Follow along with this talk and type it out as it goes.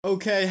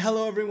Okay,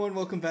 hello everyone,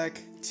 welcome back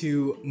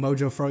to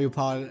Mojo Froyo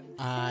Pod.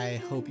 I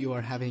hope you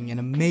are having an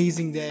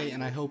amazing day,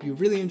 and I hope you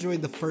really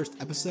enjoyed the first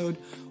episode,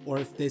 or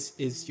if this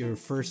is your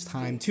first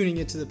time tuning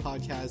into the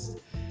podcast,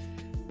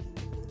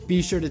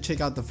 be sure to check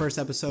out the first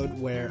episode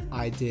where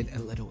I did a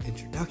little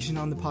introduction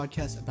on the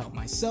podcast about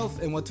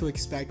myself and what to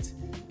expect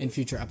in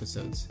future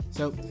episodes.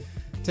 So,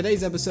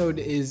 today's episode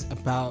is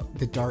about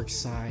the dark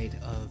side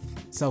of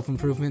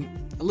self-improvement.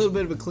 A little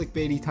bit of a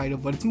clickbaity title,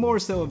 but it's more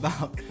so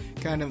about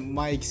kind of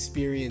my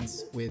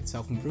experience with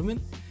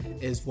self-improvement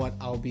is what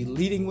I'll be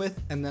leading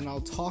with, and then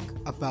I'll talk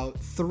about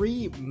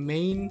 3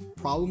 main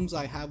problems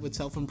I have with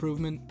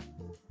self-improvement,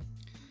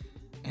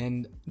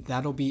 and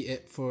that'll be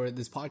it for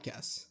this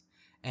podcast.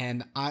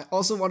 And I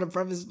also want to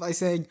preface by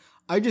saying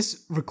I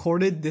just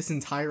recorded this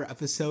entire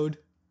episode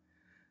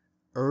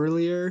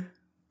earlier,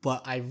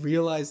 but I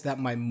realized that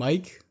my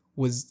mic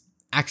was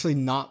actually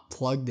not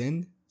plugged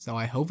in, so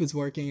I hope it's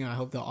working, and I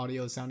hope the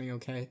audio is sounding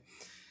okay.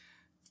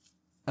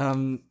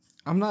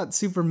 I'm not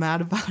super mad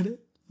about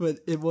it, but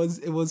it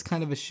was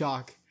kind of a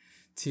shock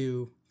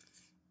to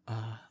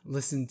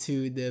listen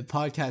to the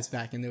podcast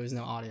back and there was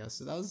no audio,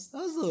 so that was a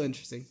little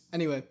interesting.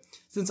 Anyway,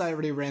 since I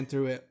already ran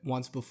through it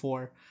once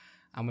before,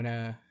 I'm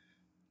gonna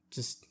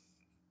just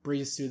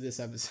breeze through this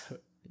episode,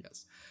 I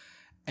guess.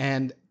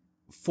 And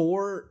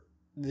for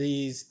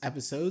these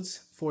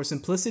episodes, for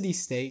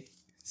simplicity's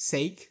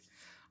sake,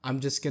 I'm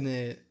just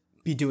gonna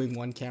be doing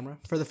one camera.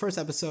 For the first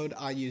episode,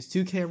 I used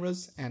 2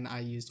 cameras, and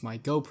I used my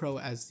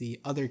GoPro as the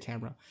other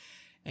camera.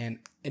 And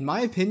in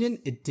my opinion,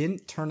 it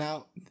didn't turn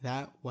out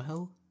that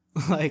well.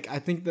 Like, I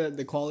think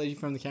the quality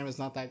from the camera is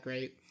not that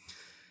great,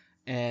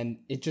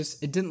 and it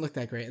didn't look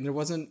that great, and there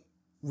wasn't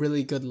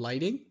really good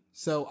lighting.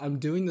 So I'm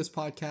doing this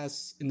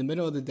podcast in the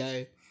middle of the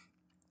day.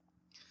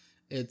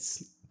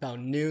 It's about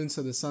noon,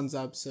 so the sun's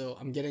up, so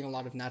I'm getting a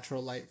lot of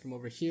natural light from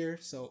over here,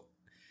 so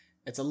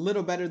it's a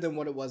little better than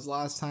what it was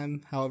last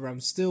time. However, I'm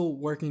still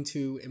working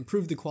to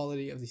improve the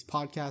quality of these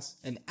podcasts,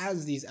 and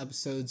as these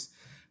episodes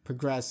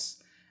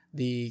progress,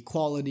 the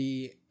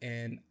quality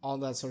and all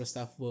that sort of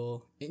stuff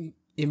will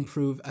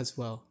improve as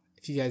well.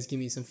 If you guys give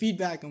me some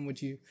feedback on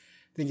what you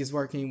think is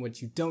working,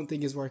 what you don't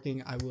think is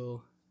working, I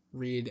will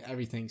read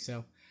everything.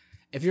 So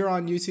if you're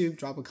on YouTube,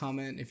 drop a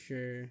comment. If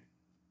you're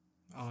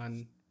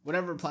on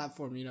whatever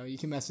platform, you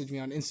can message me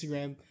on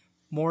Instagram,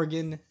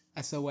 Morgan,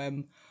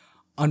 SOM_.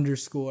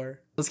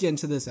 Let's get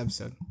into this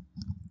episode.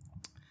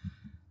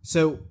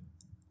 So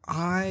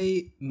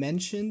I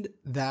mentioned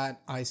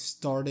that I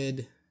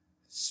started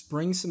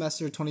spring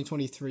semester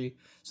 2023.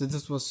 So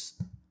this was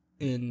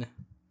in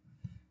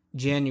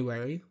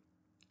January.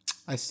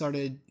 I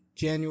started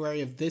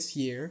January of this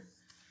year,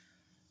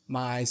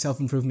 my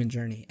self-improvement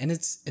journey. And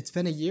it's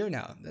been a year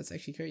now. That's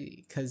actually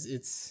crazy because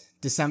it's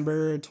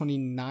December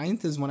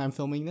 29th is when I'm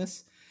filming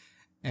this.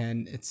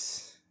 And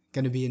it's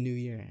going to be a new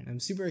year, and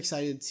I'm super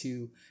excited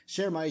to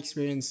share my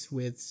experience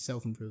with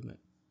self-improvement.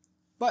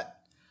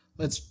 But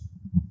let's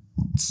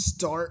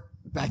start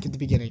back at the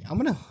beginning. I'm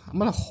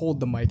gonna hold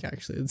the mic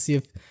actually. Let's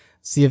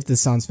see if this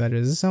sounds better.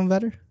 Does this sound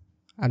better?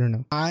 I don't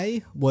know.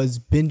 I was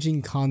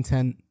binging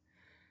content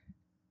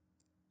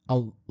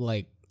all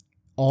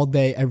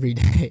day every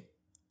day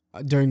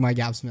during my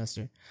gap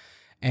semester,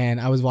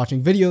 and I was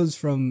watching videos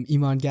from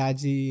Iman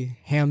Gadzi,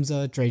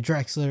 Hamza, Dre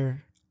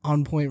Drexler,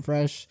 On Point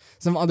Fresh,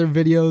 some other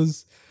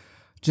videos.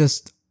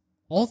 Just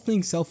all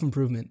things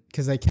self-improvement,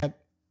 because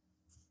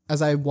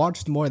as I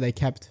watched more, they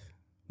kept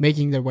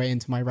making their way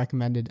into my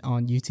recommended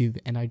on YouTube,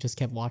 and I just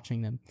kept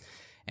watching them.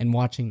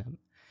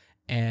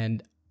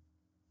 And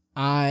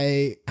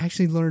I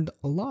actually learned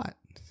a lot.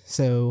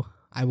 So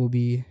I will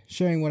be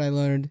sharing what I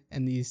learned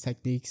and these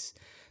techniques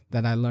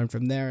that I learned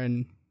from there,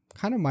 and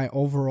kind of my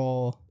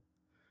overall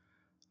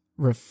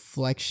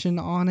reflection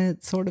on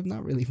it, sort of.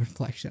 Not really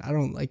reflection. I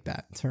don't like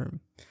that term,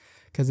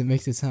 because it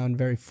makes it sound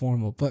very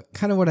formal, but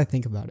kind of what I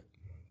think about it.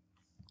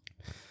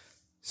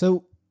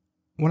 So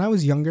when I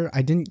was younger,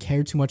 I didn't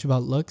care too much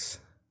about looks.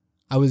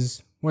 I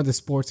was more the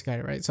sports guy,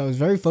 right? So I was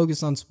very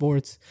focused on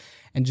sports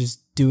and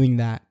just doing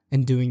that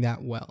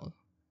well.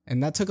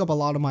 And that took up a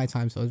lot of my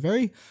time. So I was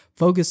very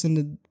focused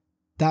into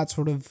that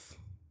sort of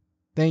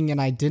thing, and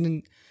I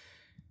didn't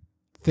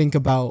think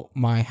about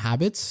my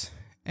habits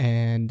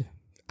and,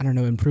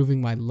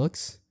 improving my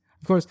looks.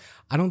 Of course,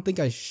 I don't think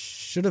I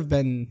should have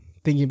been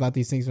thinking about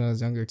these things when I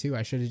was younger too.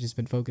 I should have just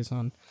been focused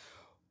on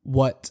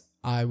what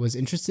I was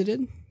interested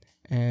in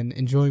and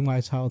enjoying my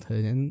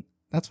childhood, and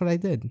that's what I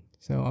did.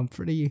 So I'm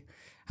pretty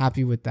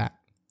happy with that.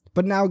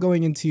 But now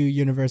going into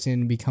university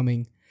and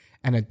becoming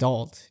an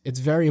adult, it's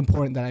very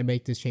important that I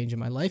make this change in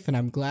my life, and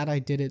I'm glad I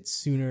did it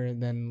sooner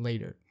than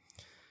later.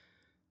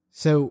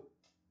 So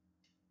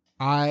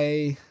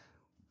I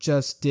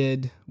just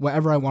did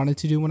whatever I wanted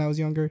to do when I was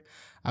younger.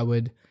 I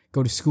would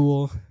go to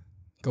school,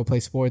 go play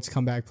sports,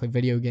 come back, play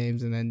video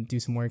games, and then do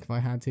some work if I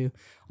had to.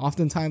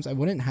 Oftentimes, I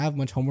wouldn't have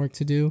much homework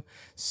to do,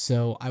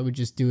 so I would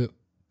just do it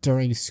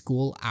during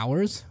school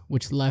hours,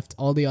 which left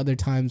all the other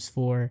times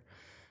for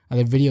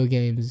either video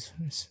games,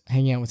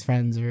 hanging out with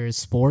friends, or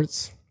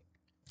sports.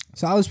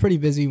 So I was pretty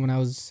busy when I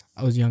was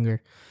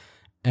younger.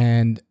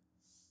 And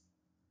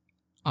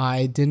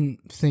I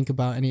didn't think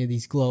about any of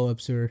these glow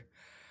ups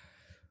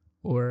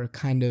or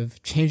kind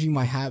of changing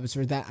my habits,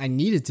 or that I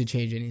needed to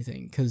change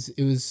anything, because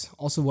it was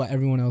also what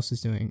everyone else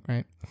is doing,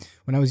 right?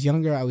 When I was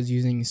younger, I was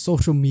using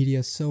social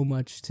media so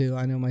much too.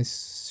 I know my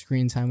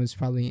screen time was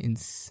probably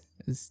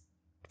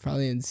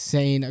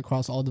insane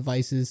across all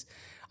devices.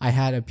 I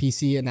had a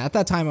PC, and at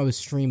that time I was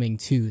streaming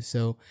too.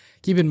 So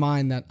keep in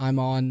mind that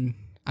I'm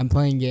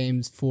playing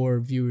games for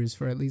viewers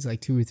for at least like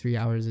 2 or 3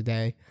 hours a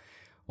day,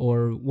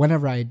 or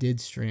whenever I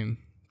did stream,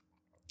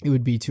 it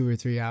would be 2 or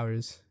 3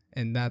 hours,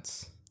 and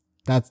that's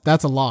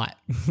a lot.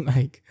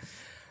 Like,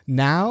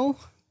 now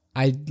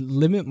I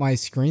limit my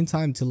screen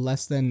time to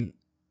less than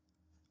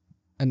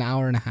an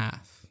hour and a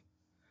half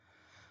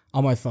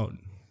on my phone,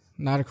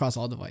 not across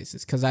all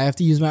devices, because I have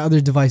to use my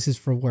other devices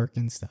for work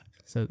and stuff.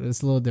 So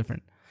it's a little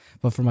different.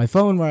 But for my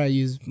phone, where I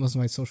use most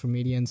of my social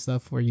media and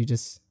stuff, where you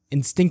just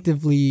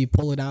instinctively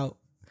pull it out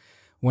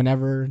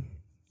whenever,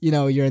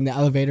 you're in the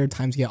elevator,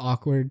 times get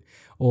awkward,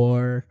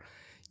 or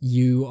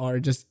you are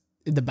just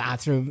in the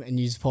bathroom and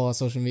you just pull out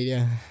social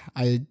media,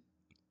 I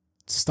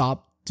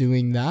stopped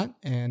doing that,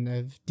 and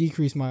I've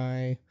decreased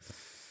and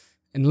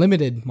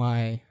limited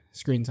my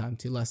screen time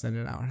to less than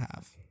an hour and a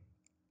half.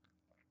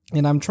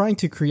 And I'm trying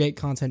to create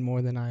content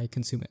more than I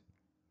consume it.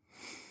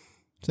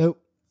 So,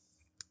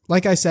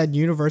 like I said,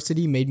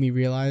 university made me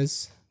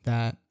realize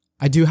that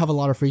I do have a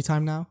lot of free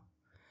time now.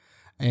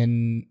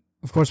 And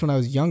of course, when I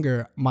was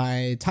younger,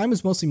 my time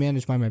was mostly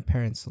managed by my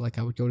parents. Like,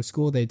 I would go to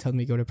school, they'd tell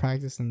me to go to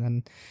practice, and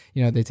then,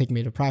 they take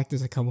me to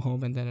practice, I come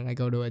home, and then I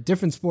go to a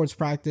different sports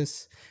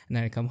practice, and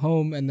then I come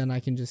home, and then I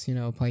can just,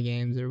 play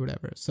games or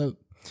whatever. So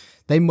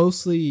they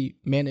mostly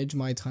manage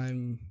my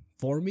time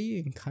for me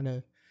and kind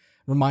of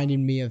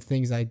reminding me of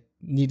things I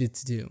needed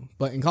to do.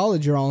 But in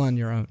college, you're all on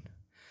your own.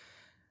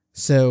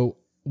 So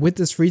with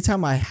this free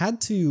time, I had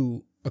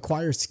to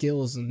acquire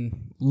skills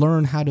and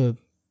learn how to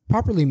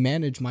properly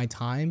manage my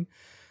time,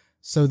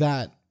 so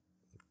that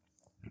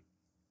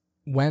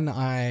when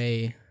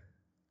I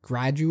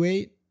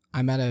graduate,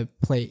 I'm at a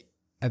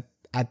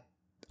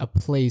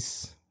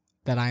place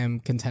that I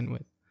am content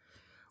with,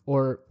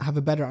 or have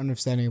a better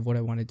understanding of what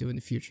I want to do in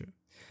the future.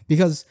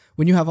 Because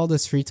when you have all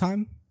this free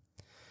time,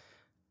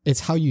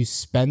 it's how you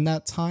spend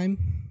that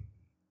time,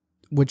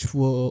 what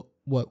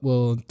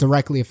will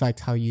directly affect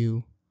how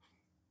you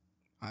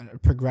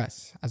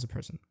progress as a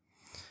person.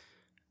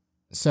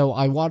 So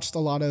I watched a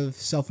lot of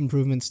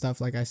self-improvement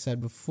stuff, like I said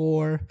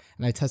before,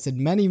 and I tested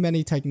many,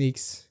 many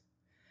techniques,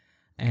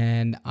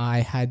 and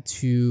I had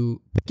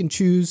to pick and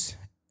choose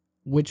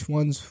which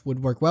ones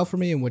would work well for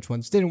me and which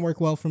ones didn't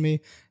work well for me,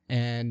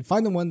 and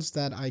find the ones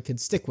that I could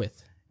stick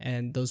with.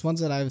 And those ones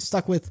that I've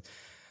stuck with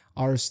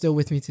are still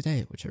with me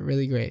today, which are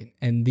really great.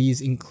 And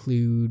these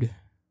include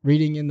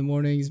reading in the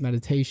mornings,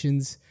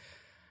 meditations,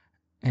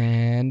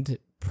 and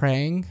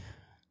praying,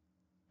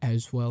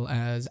 as well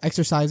as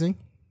exercising,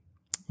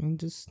 and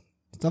just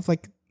stuff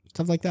like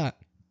that.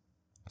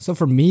 So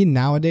for me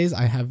nowadays,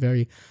 I have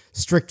very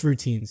strict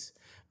routines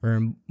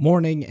for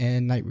morning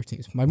and night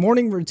routines. My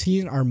morning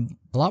routine are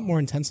a lot more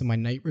intense than my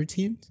night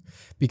routines,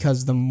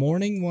 because the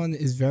morning one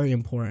is very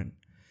important.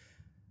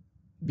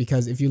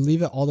 Because if you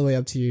leave it all the way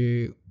up to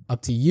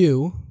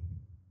you,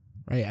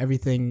 right?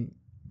 Everything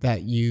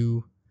that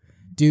you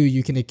do,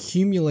 you can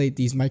accumulate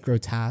these micro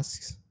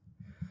tasks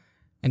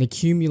and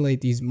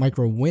accumulate these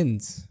micro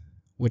wins,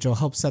 which will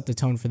help set the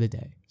tone for the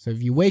day. So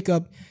if you wake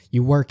up,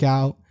 you work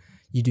out,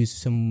 you do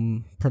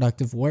some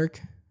productive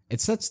work,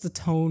 it sets the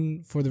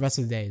tone for the rest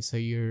of the day. So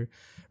you're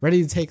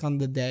ready to take on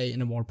the day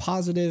in a more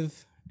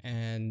positive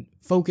and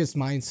focused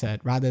mindset,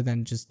 rather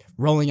than just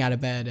rolling out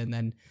of bed and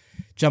then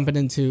jumping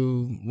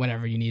into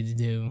whatever you need to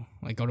do,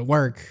 like go to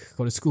work,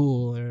 go to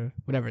school, or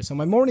whatever. So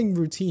my morning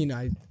routine,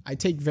 I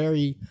take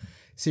very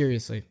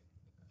seriously.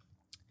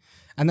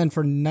 And then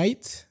for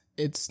night,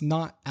 it's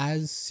not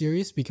as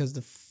serious, because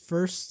the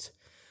first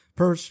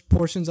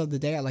portions of the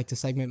day, I like to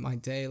segment my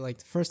day. Like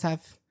the first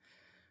half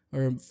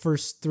or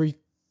first 3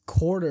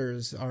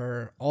 quarters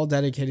are all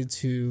dedicated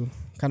to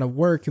kind of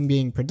work and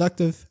being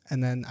productive.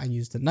 And then I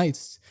use the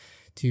nights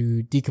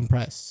to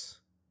decompress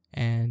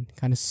and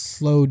kind of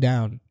slow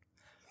down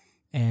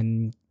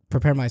and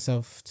prepare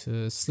myself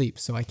to sleep,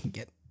 so I can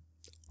get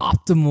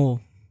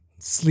optimal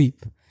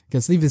sleep,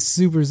 because sleep is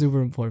super,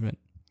 super important.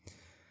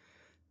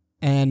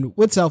 And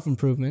with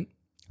self-improvement,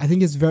 I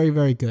think it's very,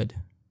 very good.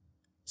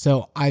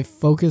 So I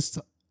focused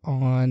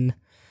on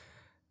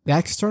the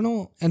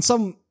external and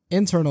some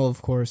internal,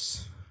 of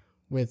course,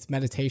 with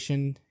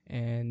meditation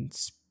and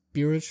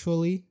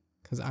spiritually,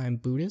 because I'm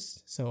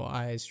Buddhist. So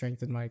I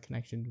strengthened my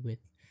connection with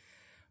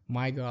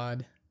my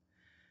God,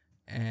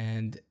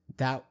 and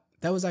that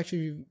was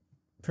actually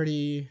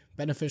pretty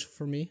beneficial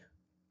for me.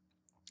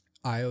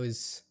 I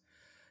always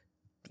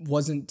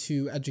wasn't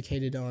too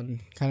educated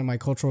on kind of my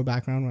cultural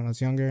background when I was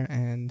younger,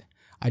 and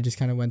I just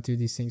kind of went through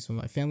these things with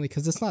my family,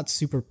 because it's not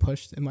super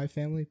pushed in my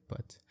family,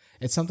 but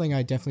it's something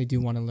I definitely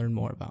do want to learn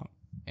more about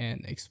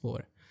and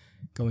explore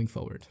going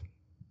forward.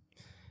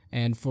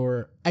 And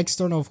for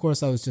external, of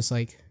course, I was just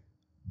like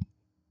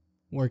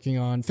working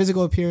on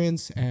physical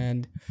appearance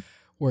and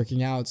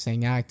working out,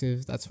 staying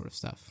active, that sort of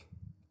stuff.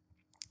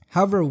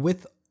 However,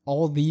 with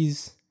all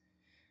these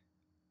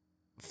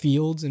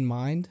fields in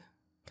mind,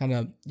 kind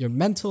of your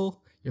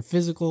mental, your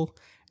physical,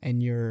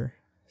 and your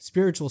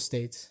spiritual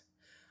states,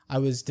 I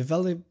was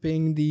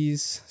developing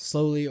these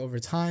slowly over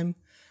time.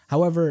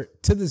 However,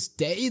 to this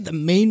day, the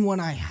main one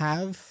I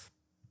have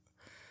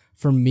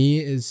for me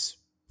is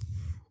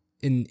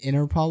an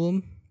inner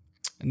problem,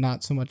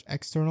 not so much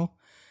external.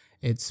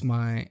 It's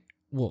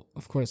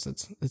of course,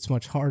 it's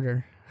much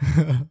harder,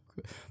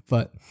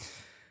 but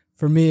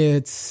for me,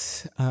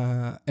 it's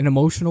an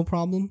emotional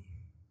problem,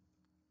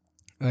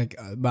 like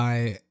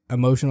my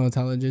emotional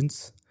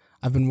intelligence.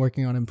 I've been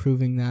working on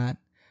improving that,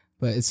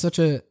 but it's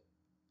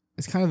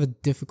kind of a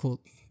difficult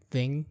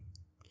thing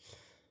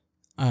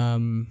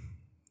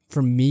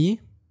for me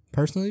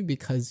personally,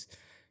 because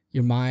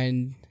your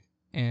mind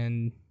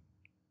and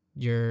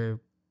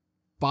your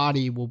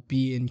body will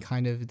be in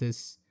kind of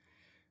this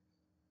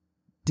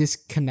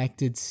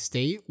disconnected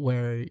state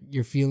where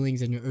your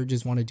feelings and your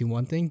urges want to do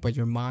one thing, but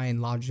your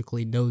mind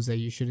logically knows that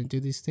you shouldn't do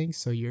these things.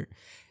 So you're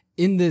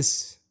in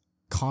this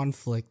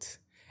conflict,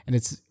 and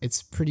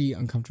it's pretty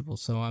uncomfortable.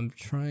 So I'm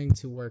trying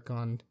to work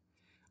on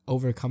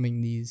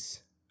overcoming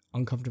these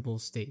uncomfortable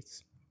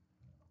states.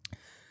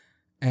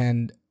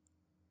 And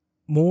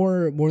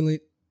more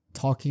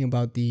talking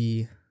about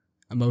the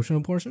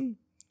emotional portion,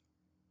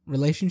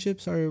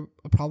 relationships are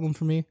a problem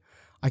for me.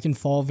 I can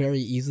fall very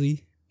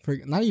easily for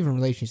not even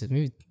relationships,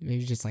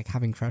 maybe just like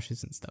having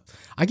crushes and stuff.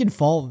 I can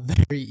fall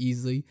very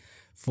easily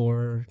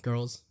for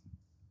girls.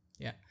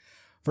 Yeah.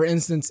 For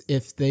instance,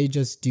 if they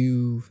just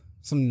do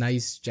some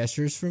nice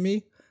gestures for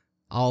me,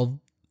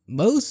 I'll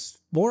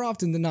more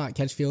often than not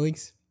catch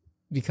feelings,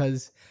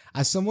 because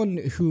as someone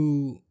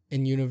who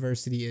in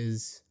university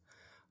is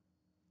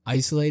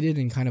isolated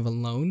and kind of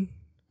alone,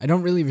 I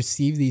don't really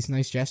receive these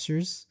nice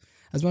gestures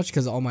as much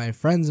because all my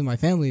friends and my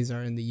families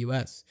are in the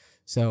US.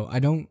 So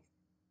I'm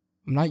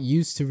not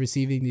used to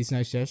receiving these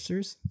nice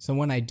gestures. So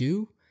when I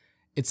do,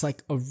 it's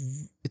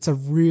a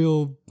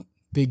real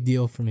big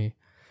deal for me.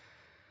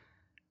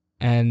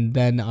 And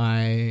then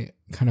I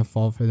kind of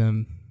fall for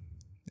them,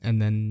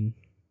 and then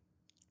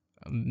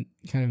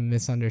kind of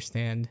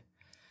misunderstand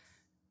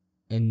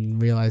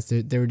and realize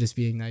they were just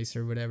being nice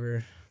or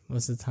whatever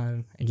most of the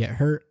time, and get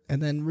hurt,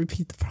 and then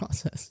repeat the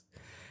process.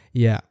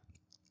 Yeah.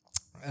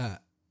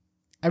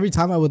 Every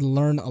time I would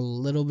learn a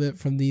little bit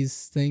from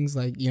these things,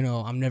 like,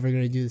 I'm never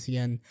going to do this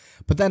again.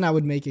 But then I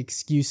would make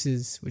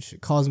excuses, which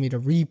caused me to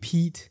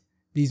repeat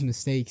these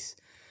mistakes.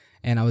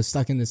 And I was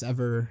stuck in this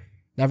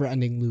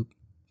never-ending loop.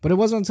 But it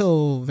wasn't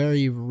until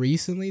very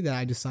recently that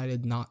I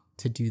decided not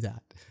to do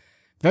that.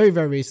 Very,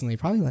 very recently,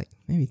 probably like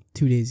maybe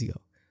 2 days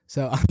ago.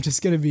 So I'm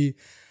just going to be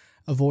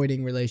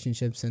avoiding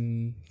relationships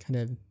and kind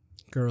of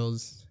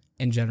girls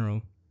in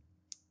general.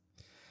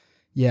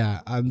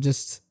 Yeah, I'm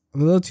a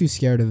little too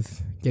scared of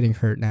getting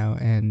hurt now,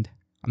 and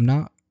I'm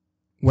not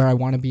where I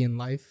want to be in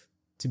life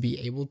to be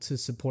able to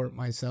support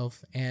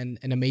myself and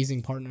an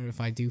amazing partner if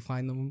I do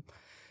find them.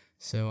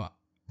 So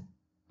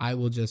I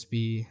will just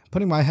be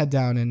putting my head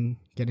down and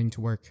getting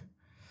to work.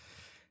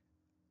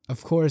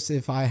 Of course,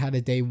 if I had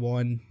a day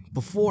one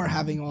before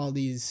having all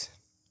these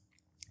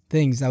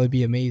things, that would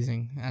be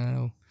amazing. I don't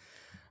know.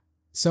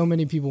 So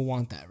many people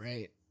want that,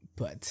 right?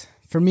 But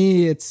for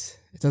me, it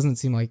doesn't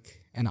seem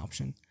like an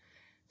option.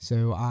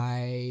 So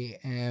I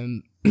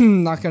am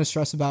not going to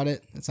stress about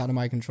it. It's out of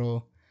my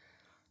control.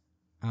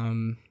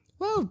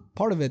 Well,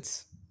 part of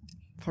it's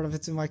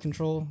in my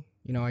control.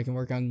 I can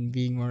work on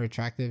being more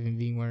attractive and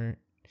being more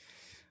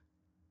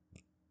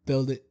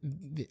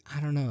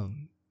I don't know.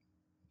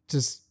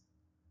 Just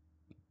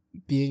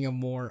being a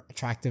more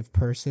attractive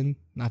person,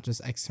 not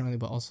just externally,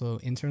 but also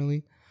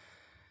internally.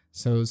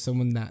 So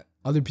someone that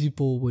other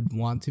people would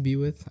want to be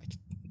with.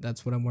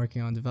 That's what I'm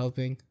working on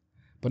developing.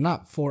 But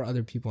not for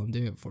other people. I'm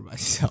doing it for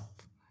myself.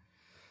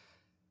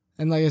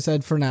 And like I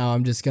said, for now,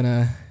 I'm just going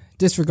to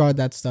disregard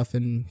that stuff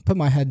and put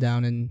my head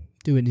down and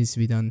do what needs to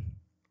be done.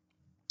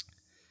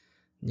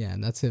 Yeah,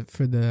 and that's it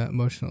for the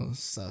emotional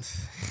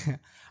stuff.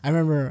 I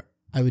remember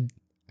I would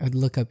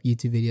look up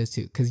YouTube videos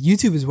too, because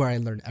YouTube is where I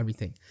learned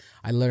everything.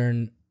 I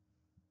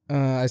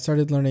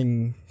started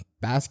learning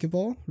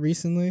basketball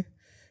recently,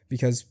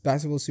 because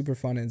basketball is super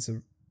fun, and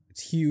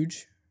it's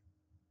huge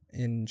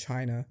in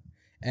China.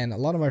 And a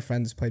lot of my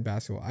friends played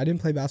basketball. I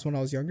didn't play basketball when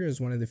I was younger. It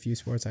was one of the few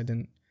sports I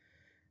didn't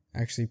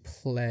actually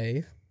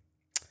play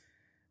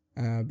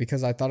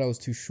because I thought it was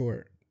too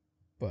short.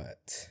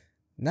 But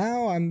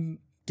now I'm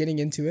getting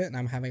into it and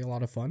I'm having a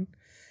lot of fun.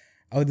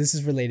 Oh, this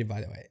is related,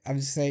 by the way. I'm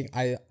just saying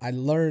I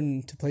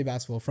learned to play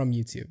basketball from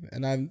YouTube.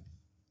 And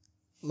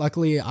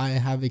luckily I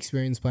have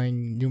experience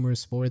playing numerous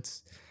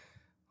sports,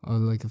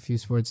 like a few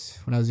sports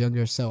when I was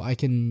younger. So I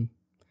can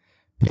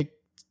pick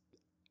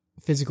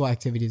physical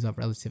activities up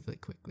relatively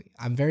quickly.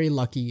 I'm very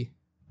lucky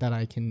that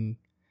I can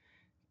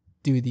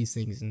do these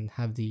things and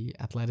have the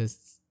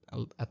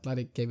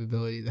athletic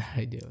capability that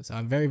I do. So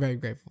I'm very, very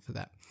grateful for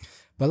that.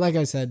 But like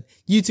I said,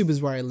 YouTube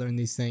is where I learn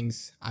these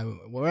things.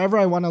 Wherever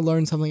I want to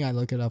learn something, I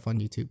look it up on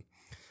YouTube.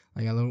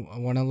 Like I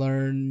want to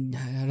learn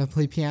how to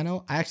play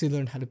piano. I actually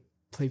learned how to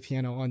play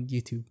piano on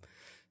YouTube.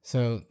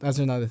 So that's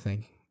another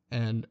thing.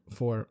 And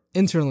for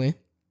internally,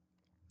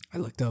 I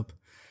looked up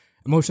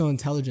emotional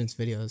intelligence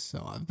videos.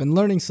 So I've been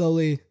learning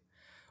slowly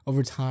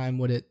over time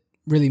what it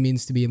really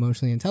means to be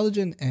emotionally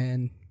intelligent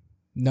and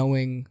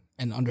knowing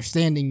and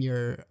understanding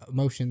your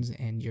emotions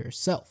and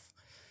yourself.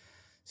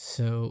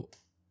 So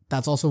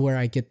that's also where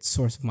I get the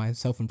source of my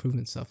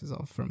self-improvement stuff is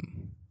all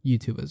from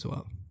YouTube as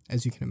well,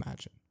 as you can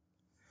imagine.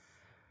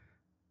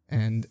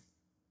 And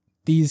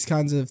these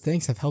kinds of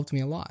things have helped me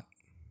a lot.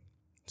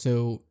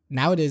 So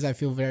nowadays I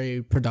feel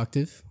very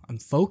productive. I'm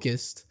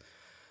focused.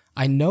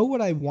 I know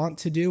what I want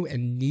to do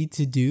and need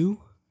to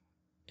do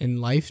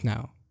in life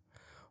now.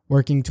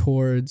 Working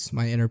towards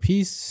my inner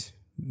peace,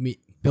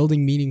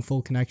 building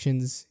meaningful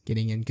connections,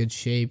 getting in good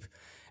shape,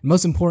 and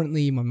most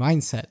importantly, my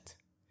mindset.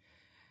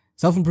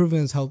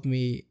 Self-improvement has helped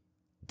me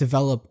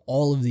develop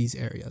all of these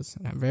areas,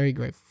 and I'm very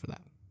grateful for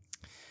that.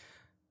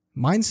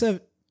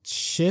 Mindset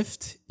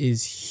shift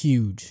is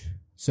huge.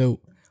 So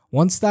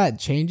once that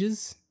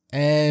changes,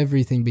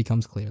 everything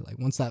becomes clear. Like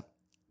once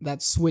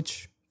that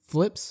switch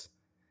flips,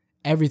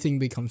 everything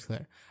becomes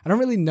clear. I don't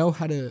really know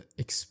how to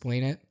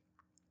explain it,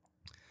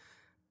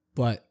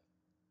 but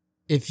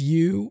if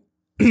you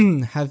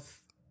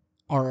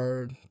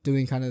are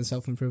doing kind of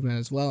self-improvement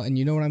as well, and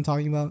you know what I'm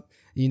talking about,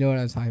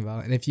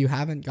 and if you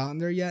haven't gotten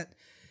there yet,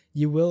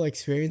 you will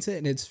experience it,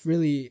 and it's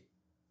really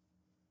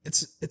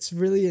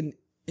an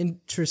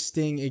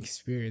interesting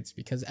experience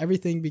because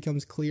everything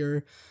becomes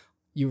clear.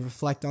 You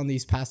reflect on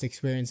these past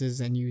experiences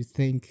and you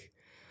think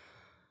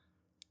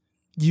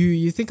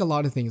you think a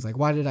lot of things like,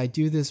 why did I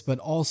do this? But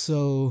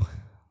also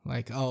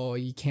like, oh,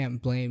 you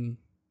can't blame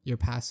your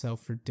past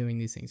self for doing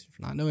these things,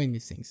 for not knowing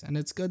these things. And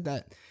it's good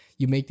that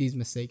you make these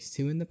mistakes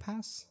too in the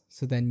past,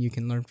 so then you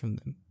can learn from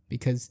them,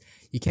 because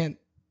you can't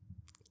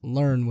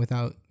learn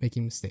without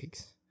making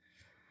mistakes.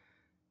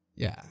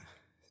 Yeah.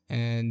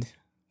 And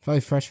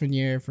probably freshman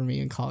year for me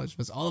in college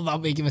was all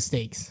about making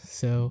mistakes.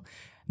 So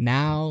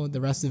now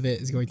the rest of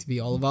it is going to be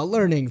all about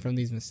learning from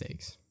these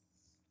mistakes.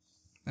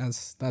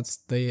 That's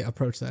the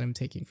approach that I'm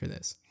taking for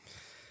this.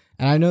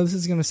 And I know this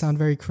is going to sound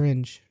very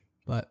cringe,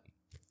 but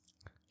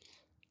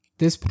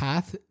this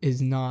path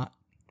is not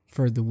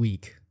for the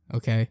weak,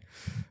 okay?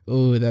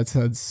 Oh, that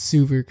sounds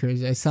super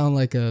cringe. I sound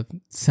like a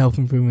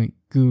self-improvement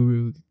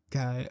guru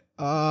guy.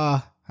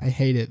 I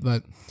hate it,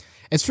 but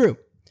it's true.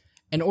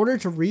 In order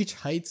to reach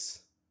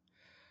heights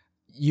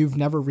you've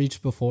never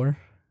reached before,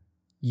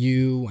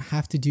 you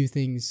have to do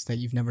things that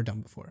you've never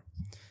done before.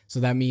 So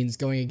that means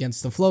going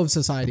against the flow of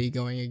society,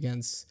 going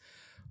against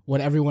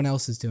what everyone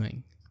else is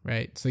doing,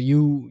 right? So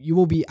you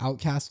will be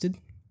outcasted,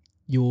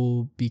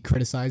 you'll be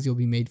criticized, you'll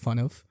be made fun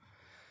of.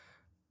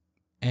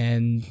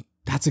 And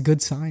that's a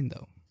good sign,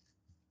 though.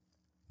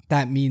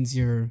 That means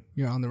you're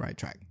on the right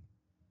track.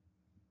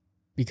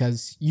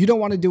 Because you don't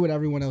want to do what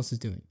everyone else is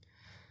doing.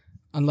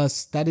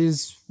 Unless that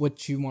is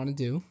what you want to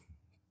do.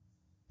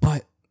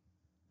 But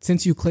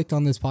since you clicked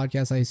on this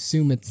podcast, I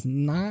assume it's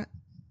not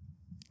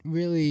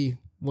really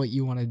what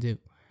you want to do.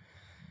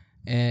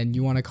 And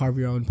you want to carve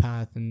your own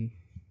path and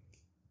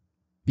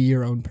be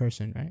your own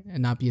person, right?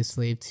 And not be a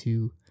slave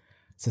to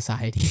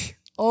society.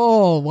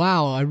 Oh,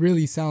 wow. I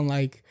really sound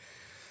like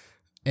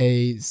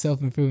a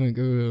self-improvement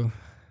guru.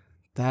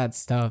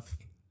 That's tough.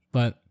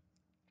 But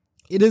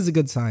it is a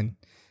good sign.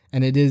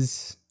 And it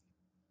is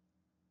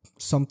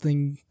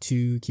something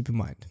to keep in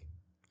mind.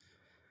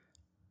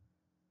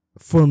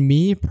 For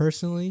me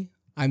personally,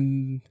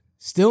 I'm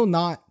still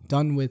not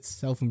done with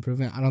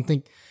self-improvement. I don't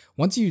think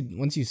once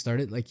you start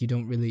it, like you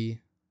don't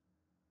really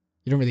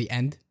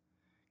end,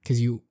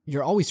 because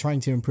you're always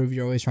trying to improve.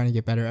 You're always trying to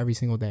get better every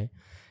single day.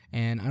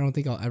 And I don't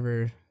think I'll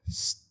ever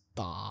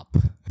stop.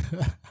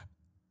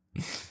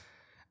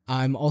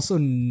 I'm also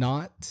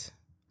not.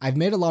 I've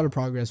made a lot of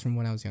progress from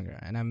when I was younger,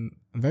 and I'm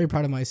very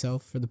proud of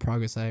myself for the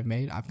progress that I've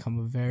made. I've come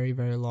a very,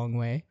 very long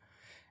way,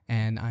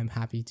 and I'm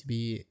happy to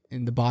be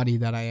in the body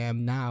that I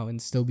am now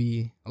and still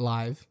be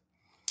alive.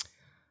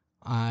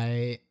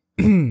 Sorry.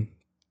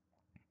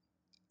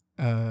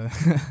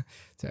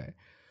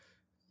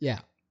 Yeah,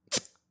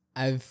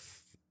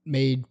 I've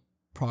made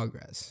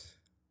progress,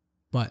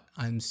 but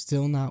I'm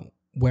still not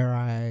where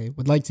I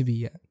would like to be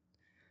yet.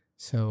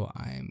 So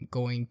I'm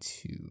going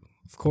to,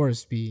 of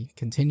course, be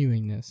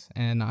continuing this,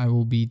 and I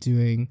will be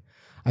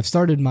I've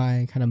started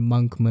my kind of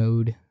monk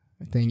mode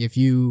thing. If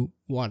you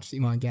watch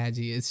Iman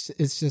Gadzhi,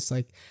 it's just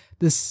like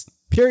this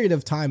period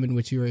of time in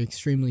which you are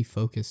extremely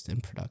focused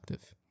and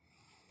productive.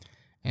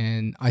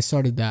 And I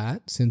started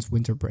that since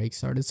winter break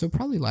started, so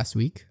probably last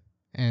week,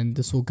 and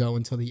this will go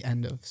until the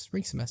end of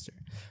spring semester.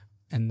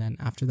 And then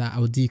after that, I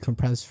will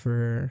decompress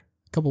for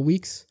a couple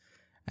weeks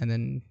and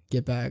then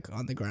get back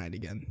on the grind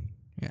again.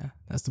 Yeah,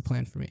 that's the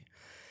plan for me.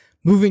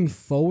 Moving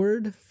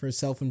forward for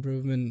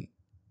self-improvement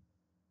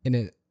in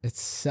it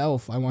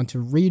itself, I want to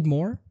read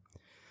more.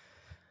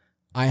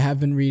 I have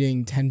been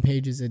reading 10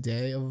 pages a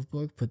day of a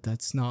book, but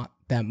that's not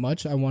that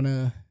much. I want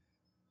to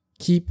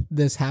keep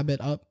this habit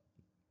up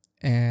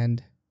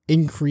and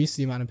increase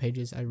the amount of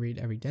pages I read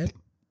every day.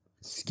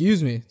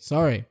 Excuse me.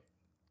 Sorry.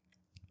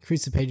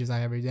 Increase the pages I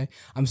have every day.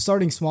 I'm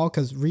starting small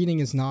because reading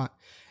is not.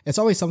 It's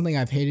always something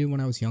I've hated when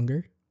I was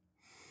younger.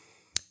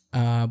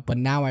 But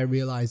now I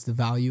realize the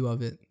value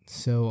of it.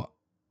 So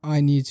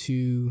I need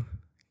to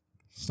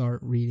start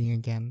reading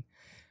again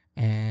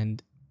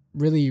and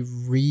really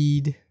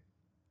read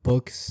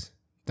books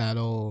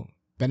that'll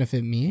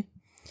benefit me.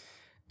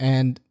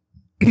 And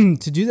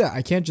to do that,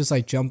 I can't just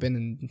like jump in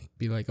and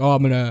be like, oh,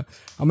 I'm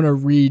gonna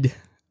read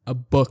a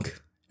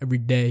book every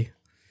day.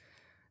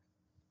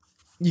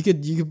 You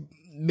could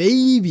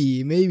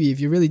maybe if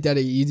you're really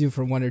dedicated, you do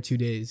for 1 or 2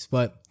 days,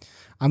 but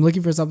I'm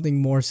looking for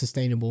something more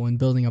sustainable and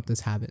building up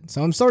this habit.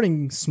 So I'm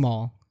starting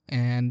small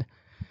and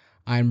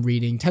I'm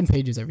reading 10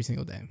 pages every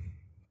single day.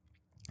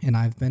 And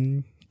I've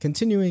been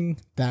continuing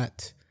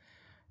that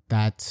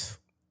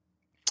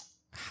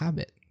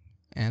habit.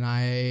 And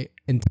I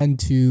intend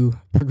to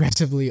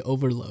progressively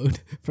overload,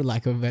 for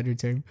lack of a better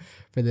term,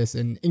 for this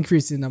and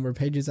increase the number of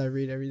pages I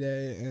read every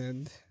day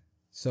and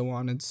so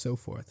on and so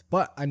forth.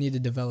 But I need to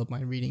develop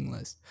my reading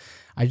list.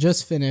 I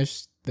just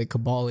finished The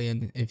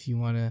Kabbalion, if you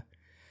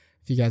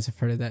guys have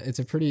heard of that. It's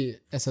a pretty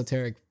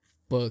esoteric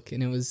book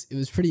and it was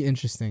pretty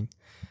interesting.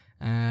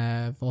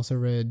 I've also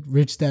read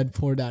Rich Dad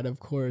Poor Dad, of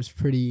course,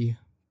 pretty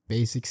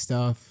basic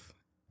stuff.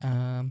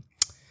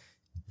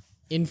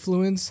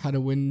 Influence, How to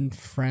Win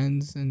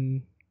Friends,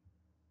 and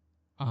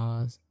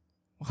how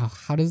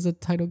does the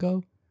title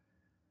go?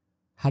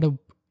 How to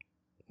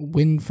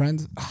Win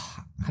Friends?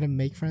 How to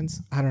Make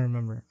Friends? I don't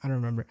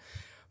remember.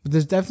 But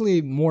there's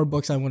definitely more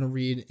books I want to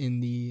read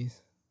in the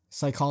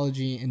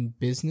psychology and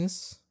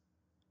business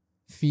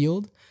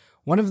field.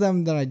 One of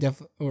them that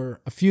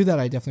a few that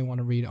I definitely want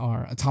to read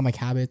are Atomic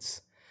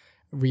Habits,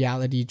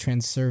 Reality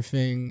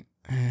Transurfing,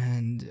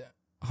 and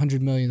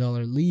 $100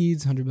 Million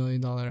Leads, $100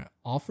 Million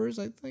Offers,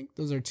 I think.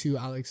 Those are 2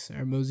 Alex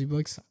Hormozi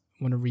books. I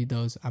want to read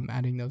those. I'm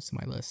adding those to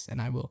my list, and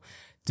I will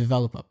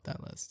develop up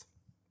that list.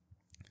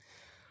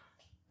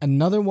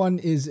 Another one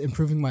is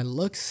improving my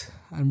looks.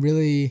 I'm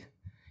really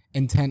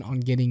intent on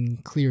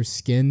getting clear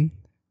skin.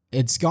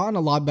 It's gotten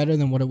a lot better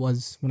than what it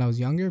was when I was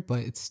younger, but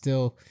it's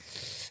still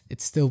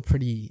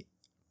pretty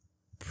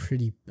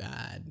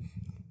bad.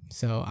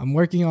 So I'm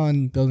working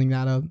on building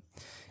that up,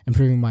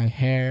 improving my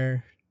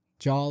hair,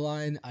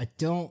 jawline.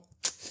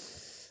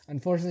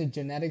 Unfortunately,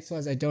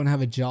 genetics-wise, I don't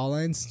have a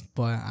jawline,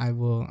 but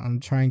I'm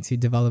trying to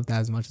develop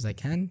that as much as I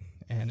can,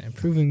 and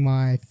improving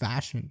my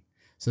fashion.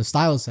 So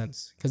style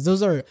sense, because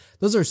those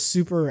are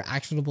super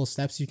actionable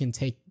steps you can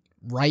take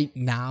right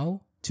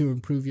now to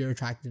improve your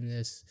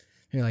attractiveness,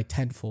 maybe like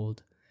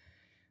tenfold.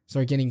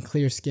 Start getting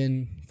clear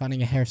skin,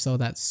 finding a hairstyle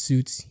that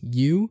suits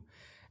you,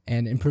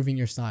 and improving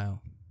your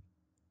style.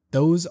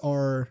 Those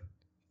are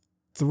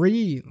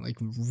 3 like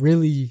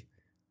really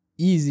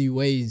easy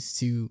ways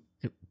to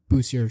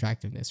boost your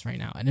attractiveness right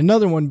now. And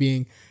another one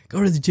being,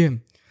 go to the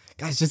gym.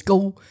 Guys, just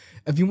go.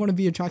 If you want to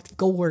be attractive,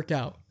 go work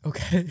out,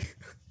 okay?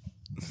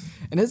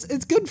 And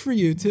it's good for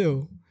you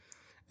too.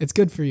 It's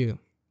good for you.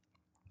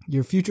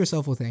 Your future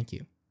self will thank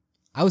you.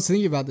 I was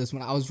thinking about this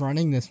when I was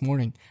running this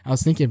morning. I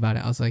was thinking about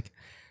it. I was like,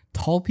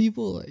 tall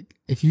people, like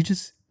if you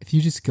just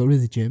go to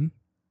the gym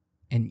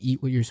and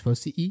eat what you're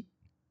supposed to eat,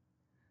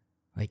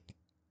 like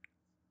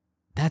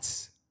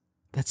that's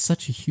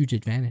such a huge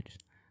advantage.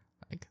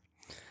 Like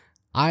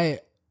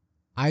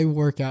I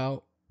work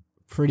out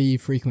pretty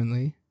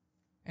frequently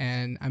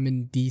and I'm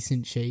in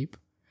decent shape,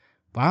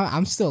 but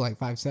I'm still like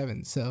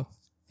 5'7", so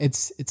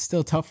it's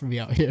still tough for me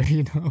out here,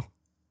 you know.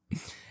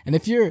 And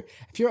if you're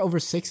over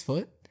 6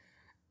 foot,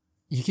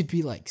 you could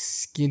be like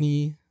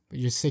skinny, but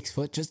you're 6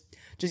 foot. Just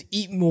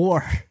eat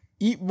more,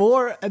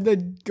 and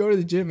then go to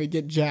the gym and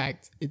get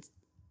jacked. I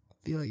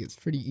feel like it's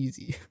pretty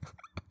easy.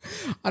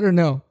 I don't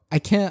know. I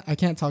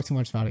can't talk too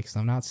much about it because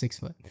I'm not 6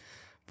 foot.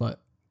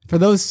 But for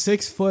those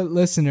 6 foot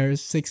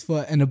listeners, 6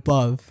 foot and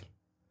above,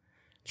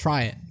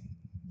 try it.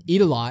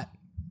 Eat a lot,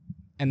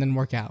 and then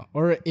work out.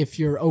 Or if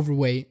you're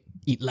overweight,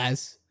 eat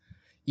less,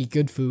 eat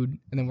good food,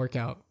 and then work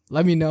out.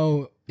 Let me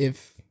know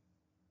if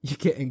you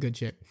get in good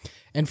shape.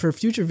 And for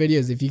future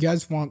videos, if you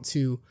guys want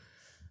to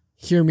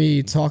hear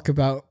me talk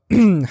about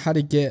how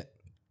to get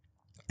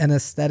an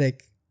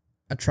aesthetic,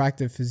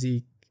 attractive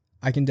physique,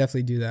 I can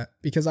definitely do that.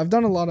 Because I've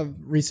done a lot of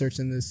research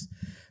in this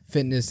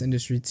fitness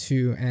industry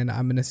too, and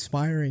I'm an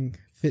aspiring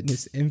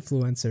fitness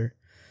influencer.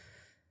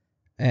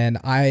 And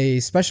I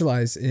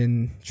specialize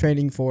in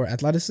training for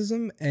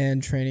athleticism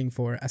and training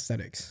for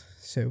aesthetics.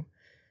 So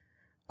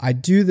I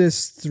do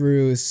this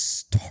through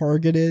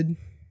targeted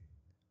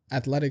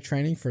athletic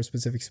training for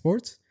specific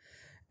sports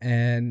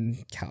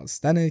and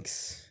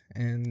calisthenics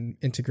and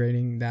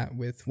integrating that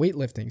with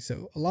weightlifting.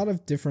 So a lot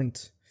of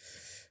different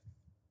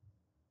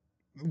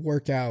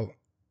workout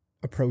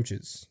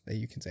approaches that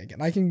you can take.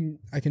 And I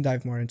can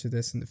dive more into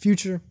this in the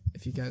future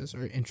if you guys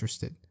are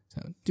interested.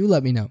 So do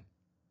let me know.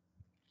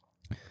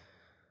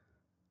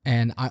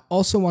 And I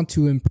also want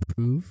to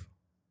improve.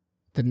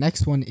 The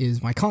next one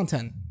is my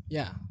content.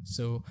 Yeah.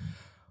 So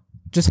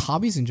just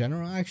hobbies in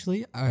general,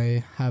 actually.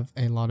 I have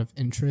a lot of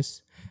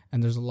interests,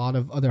 and there's a lot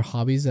of other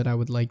hobbies that I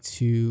would like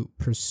to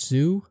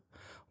pursue.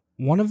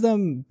 one of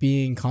them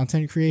being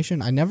content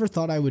creation. I never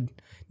thought I would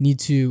need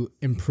to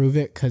improve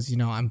it because, you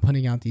know, I'm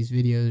putting out these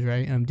videos,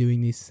 right? And I'm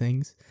doing these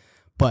things.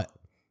 But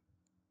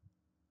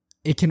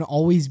it can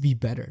always be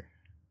better,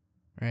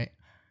 right?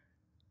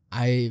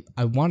 I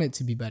want it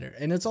to be better.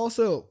 And it's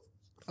also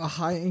a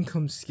high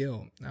income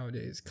skill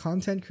nowadays.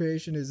 Content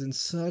creation is in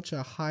such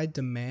a high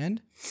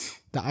demand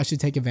that I should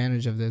take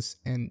advantage of this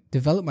and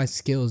develop my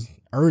skills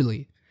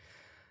early.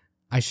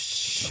 I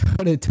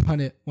should have done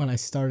it when I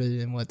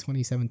started in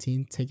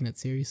 2017, taking it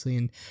seriously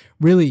and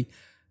really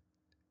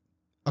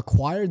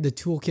acquired the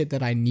toolkit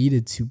that I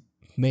needed to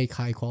make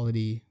high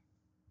quality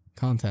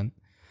content.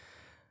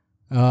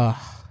 Oh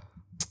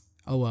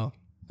well.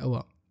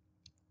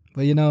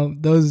 But you know,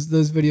 those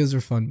videos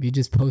were fun. Me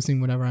just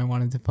posting whatever I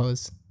wanted to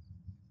post.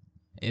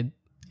 It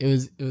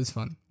was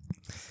fun.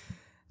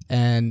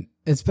 And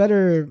it's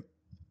better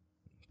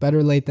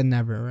late than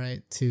never,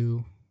 right?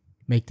 To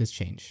make this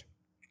change.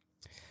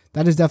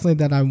 That is definitely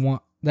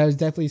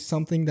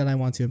something that I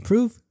want to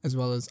improve, as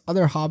well as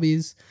other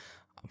hobbies.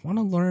 I want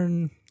to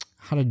learn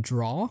how to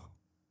draw.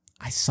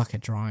 I suck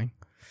at drawing.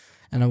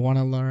 And I want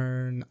to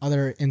learn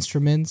other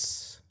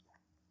instruments.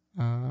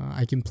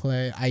 I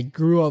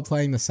grew up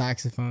playing the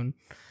saxophone.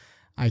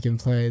 I can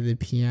play the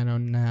piano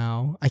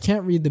now. I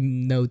can't read the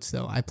notes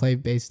though. I play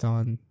based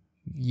on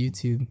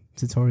YouTube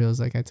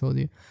tutorials, like I told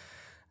you.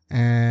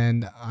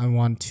 And I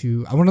want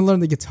to learn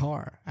the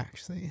guitar,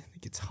 actually. The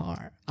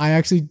guitar. I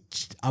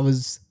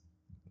was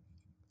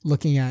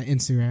looking at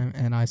Instagram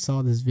and I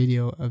saw this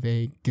video of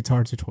a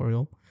guitar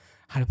tutorial,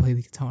 how to play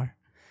the guitar.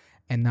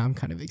 And now I'm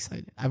kind of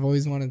excited. I've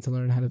always wanted to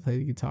learn how to play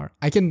the guitar.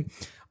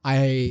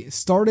 I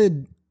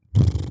started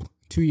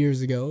 2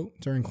 years ago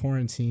during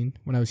quarantine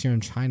when I was here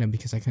in China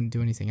because I couldn't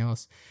do anything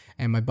else.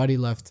 And my buddy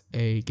left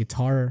a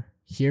guitar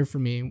here for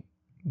me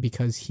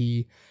because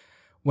he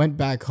went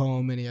back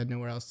home and he had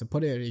nowhere else to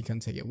put it. He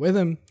couldn't take it with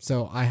him.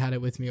 So I had it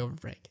with me over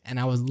break. And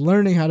I was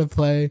learning how to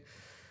play.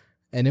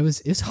 And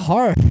it's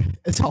hard.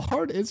 It's a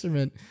hard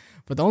instrument.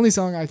 But the only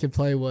song I could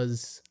play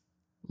was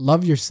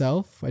Love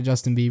Yourself by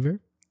Justin Bieber.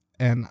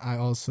 And I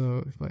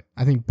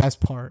think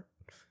Best Part.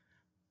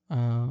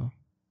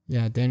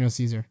 Daniel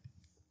Caesar.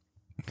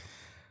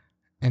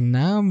 And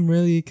now I'm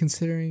really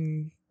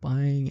considering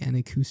buying an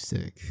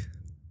acoustic.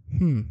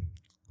 We'll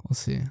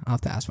see. I'll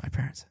have to ask my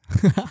parents.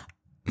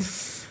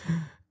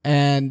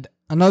 And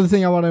another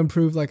thing I want to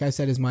improve, like I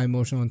said, is my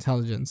emotional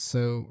intelligence.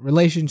 So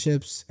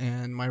relationships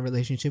and my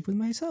relationship with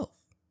myself.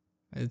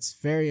 It's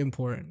very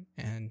important.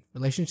 And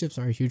relationships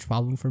are a huge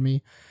problem for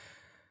me.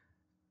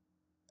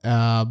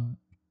 I'm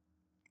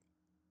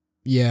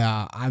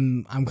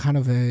kind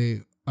of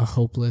a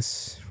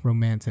hopeless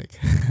romantic.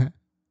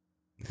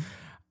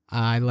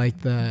 I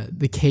like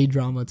the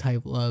K-drama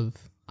type love.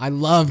 I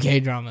love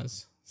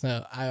K-dramas.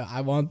 So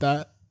I want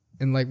that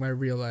in like my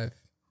real life.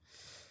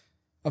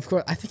 Of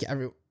course, I think I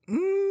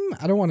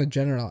don't want to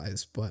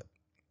generalize, but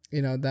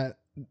you know,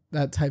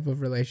 that type of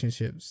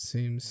relationship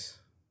seems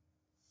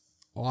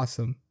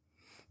awesome.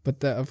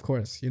 But of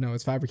course, you know,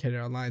 it's fabricated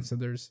online, so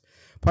there's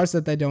parts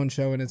that they don't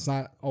show, and it's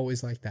not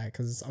always like that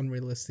because it's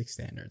unrealistic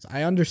standards.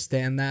 I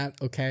understand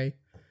that, okay?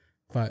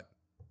 But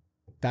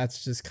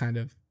that's just kind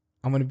of,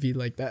 I'm going to be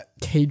like that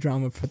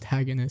K-drama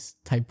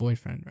protagonist type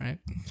boyfriend, right?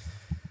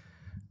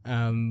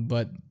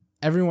 But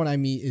everyone I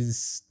meet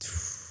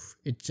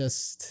it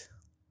just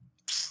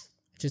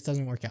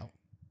doesn't work out.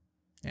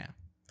 Yeah.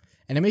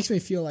 And it makes me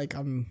feel like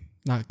I'm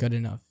not good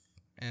enough.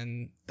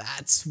 And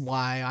that's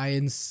why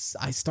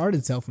I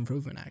started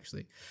self-improvement,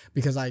 actually,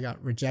 because I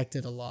got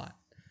rejected a lot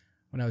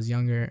when I was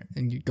younger,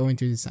 and going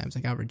through these times,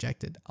 I got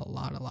rejected a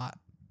lot.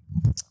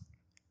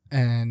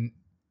 And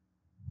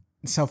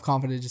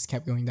self-confidence just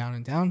kept going down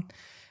and down.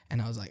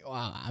 And I was like,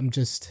 wow, I'm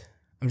just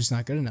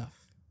not good enough.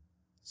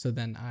 So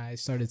then I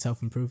started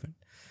self-improvement.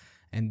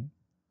 And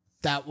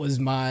that was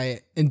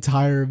my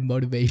entire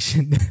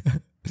motivation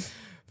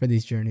for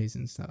these journeys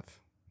and stuff.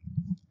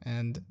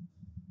 And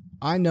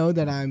I know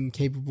that I'm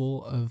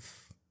capable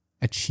of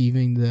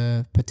achieving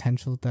the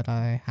potential that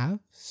I have.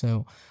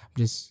 So I'm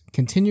just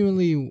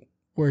continually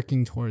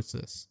working towards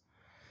this.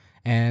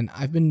 And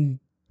I've been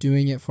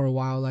doing it for a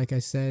while, like I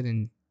said,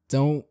 and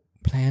don't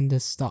plan to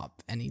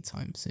stop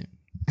anytime soon.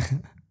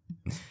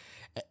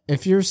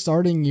 If you're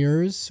starting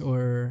yours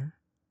or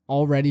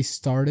already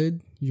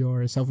started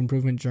your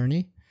self-improvement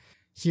journey,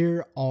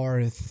 here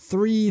are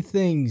 3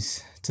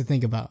 things to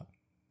think about.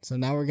 So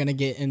now we're going to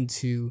get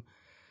into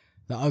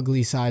the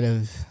ugly side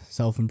of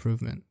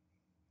self-improvement.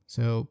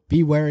 So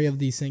be wary of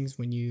these things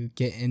when you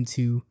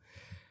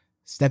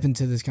step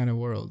into this kind of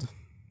world.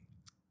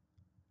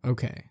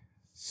 Okay,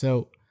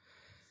 so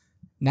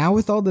now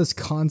with all this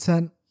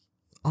content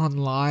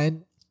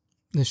online,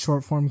 the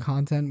short form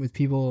content with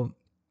people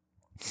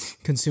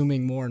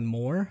consuming more and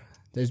more,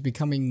 there's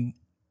becoming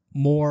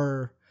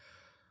more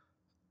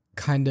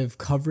kind of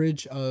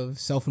coverage of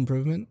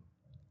self-improvement,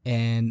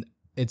 and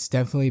it's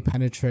definitely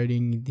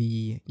penetrating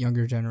the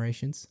younger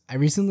generations. I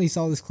recently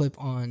saw this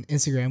clip on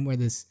Instagram where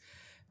this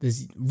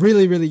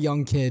really, really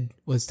young kid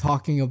was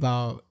talking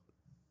about,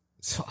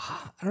 so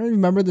I don't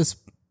remember this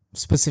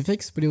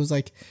specifics, but it was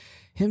like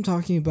him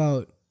talking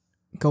about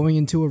going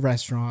into a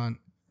restaurant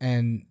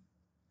and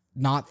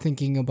not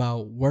thinking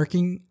about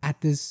working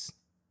at this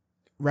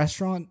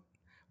restaurant,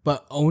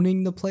 but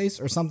owning the place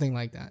or something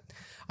like that.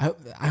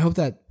 I hope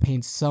that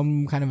paints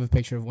some kind of a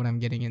picture of what I'm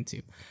getting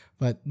into.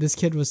 But this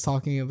kid was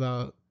talking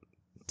about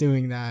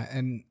doing that,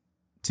 and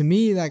to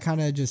me, that kind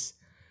of just,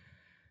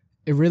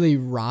 it really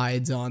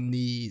rides on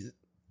the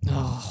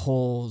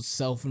whole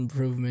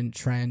self-improvement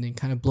trend and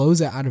kind of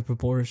blows it out of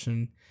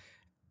proportion,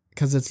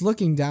 because it's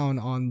looking down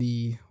on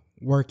the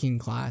working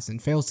class and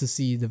fails to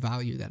see the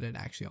value that it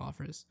actually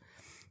offers.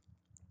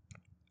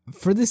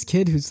 For this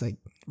kid who's like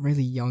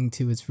really young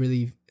too, it's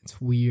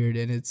weird,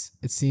 and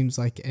it seems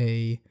like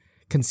a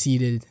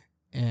conceited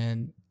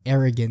and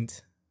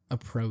arrogant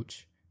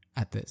approach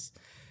at this.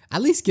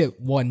 At least get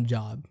one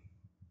job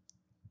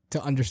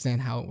to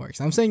understand how it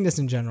works. I'm saying this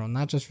in general,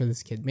 not just for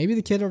this kid. Maybe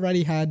the kid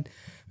already had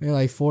maybe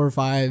like 4 or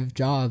 5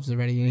 jobs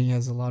already and he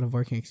has a lot of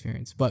working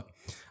experience, but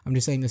I'm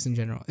just saying this in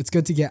general. It's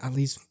good to get at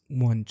least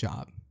one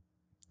job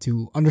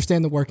to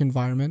understand the work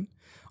environment,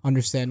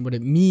 understand what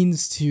it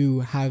means to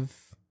have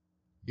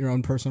your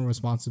own personal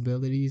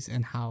responsibilities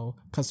and how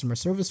customer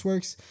service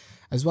works,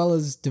 as well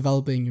as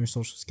developing your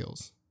social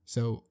skills.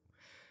 So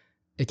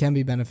it can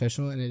be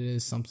beneficial, and it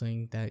is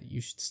something that you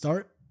should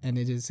start, and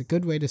it is a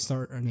good way to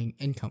start earning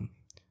income,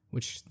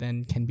 which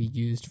then can be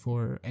used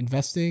for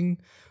investing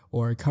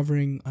or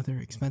covering other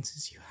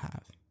expenses you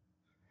have.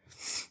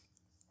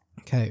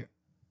 Okay,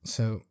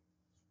 so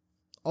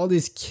all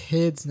these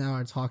kids now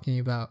are talking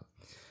about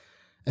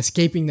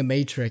escaping the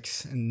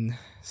matrix and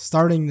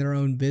starting their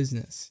own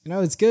business.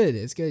 It's good.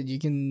 It's good. You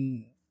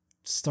can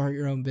start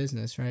your own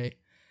business, right?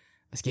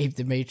 Escape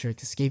the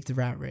matrix, escape the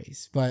rat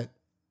race. But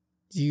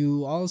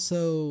you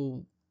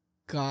also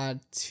got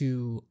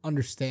to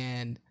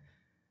understand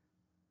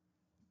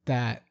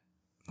that,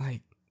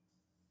 like,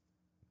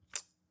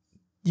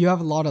 you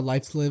have a lot of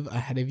life to live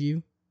ahead of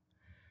you,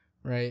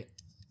 right?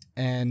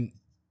 And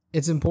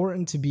it's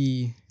important to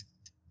be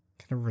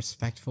kind of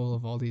respectful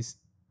of all these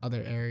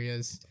other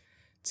areas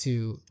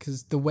too,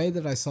 because the way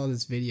that I saw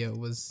this video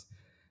was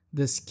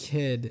this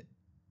kid,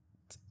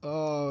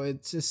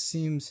 it just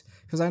seems,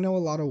 because I know a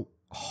lot of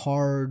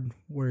hard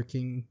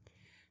working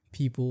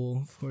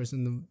people, of course,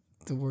 in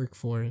the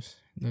workforce.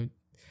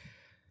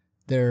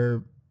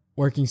 They're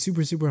working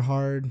super, super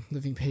hard,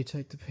 living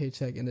paycheck to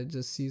paycheck, and it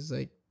just seems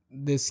like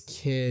this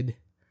kid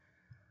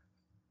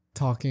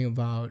talking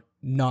about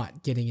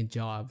not getting a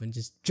job and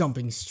just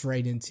jumping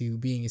straight into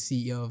being a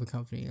CEO of a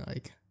company.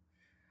 Like,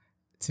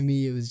 to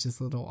me, it was just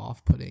a little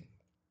off-putting.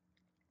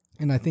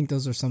 And I think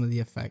those are some of the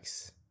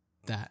effects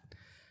that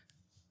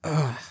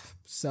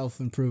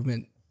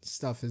self-improvement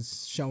stuff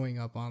is showing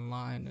up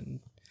online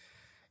and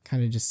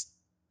kind of just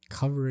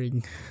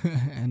covering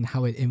and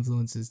how it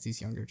influences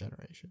these younger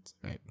generations,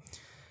 right?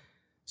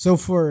 So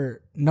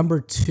for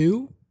number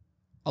 2,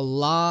 a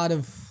lot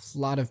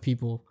of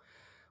people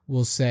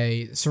will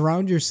say,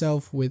 surround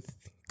yourself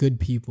with good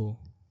people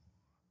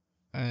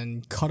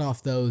and cut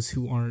off those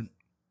who aren't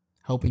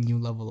helping you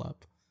level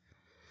up.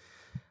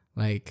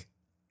 Like,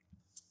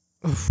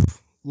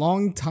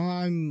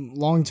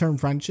 long-term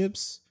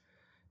friendships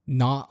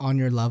not on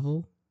your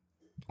level,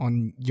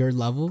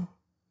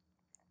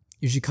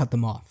 you should cut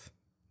them off.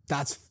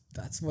 That's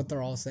what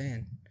they're all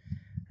saying,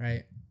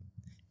 right?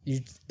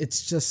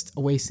 It's just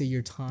a waste of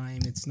your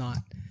time. It's not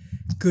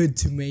good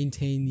to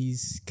maintain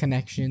these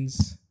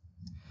connections.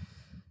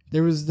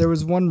 There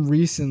was one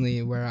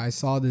recently where I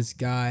saw this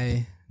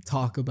guy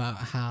talk about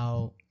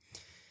how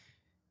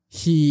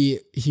he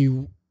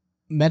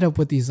met up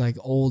with these like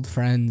old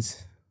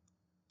friends,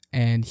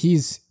 and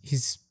he's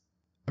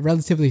a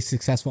relatively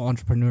successful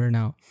entrepreneur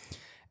now,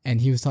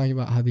 and he was talking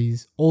about how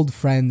these old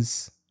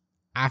friends,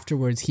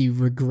 afterwards he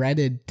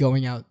regretted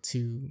going out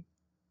to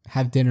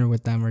have dinner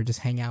with them or just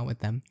hang out with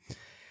them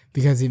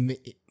because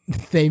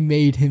they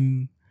made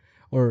him,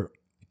 or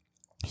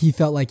he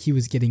felt like he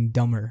was getting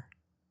dumber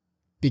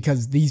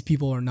because these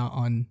people are not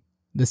on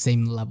the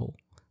same level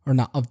or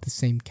not of the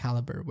same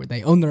caliber where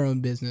they own their own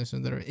business or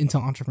they're into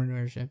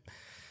entrepreneurship.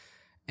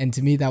 And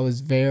to me, that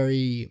was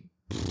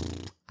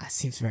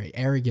seems very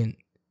arrogant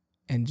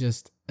and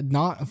just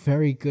not a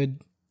very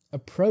good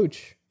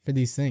approach for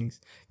these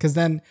things. Because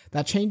then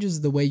that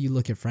changes the way you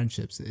look at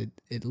friendships.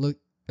 It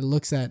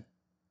looks at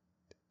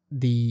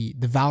the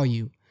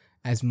value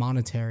as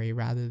monetary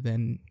rather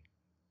than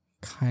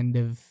kind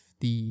of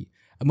the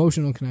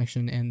emotional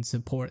connection and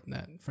support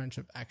that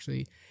friendship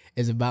actually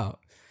is about.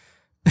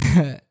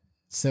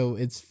 So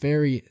it's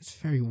very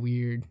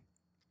weird.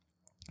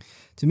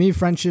 To me,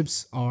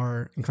 friendships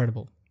are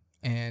incredible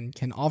and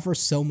can offer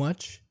so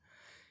much,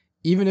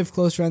 even if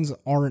close friends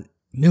aren't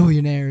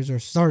millionaires or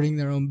starting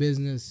their own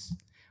business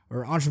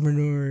or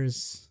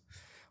entrepreneurs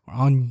or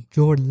on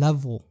your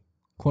level,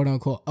 quote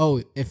unquote.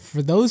 Oh, if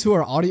for those who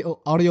are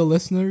audio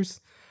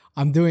listeners,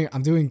 I'm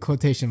doing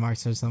quotation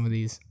marks for some of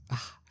these.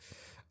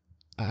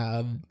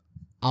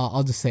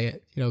 I'll just say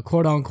it,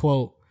 quote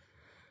unquote,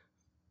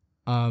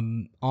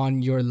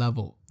 on your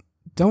level.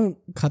 Don't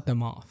cut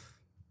them off.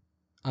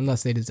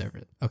 unless they deserve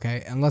it.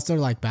 Okay, unless they're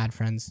like bad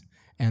friends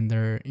and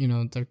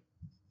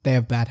they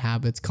have bad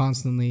habits,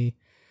 constantly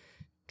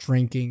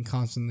drinking,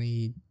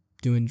 constantly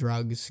doing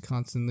drugs,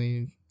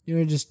 constantly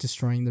just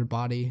destroying their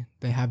body.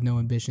 They have no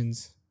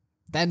ambitions.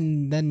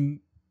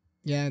 Then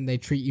yeah, and they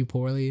treat you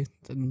poorly.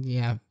 Then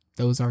yeah,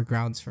 those are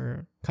grounds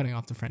for cutting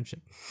off the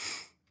friendship.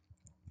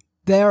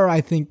 There,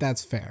 I think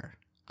that's fair.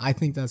 I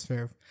think that's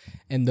fair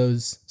in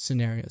those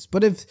scenarios.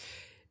 But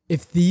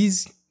if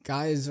these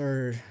guys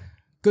are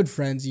good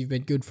friends, you've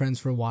been good friends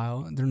for a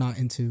while, they're not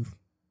into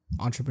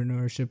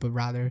entrepreneurship, but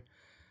rather,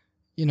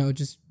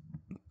 just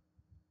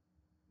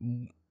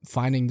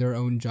finding their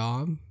own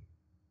job,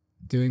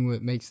 doing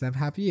what makes them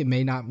happy. It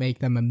may not make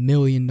them $1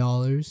 million,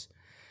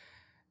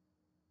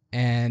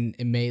 and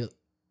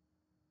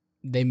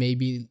they may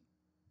be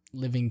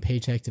living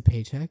paycheck to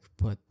paycheck,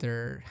 but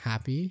they're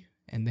happy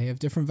and they have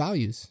different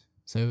values.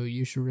 So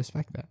you should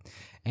respect that.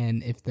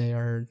 And if they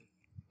are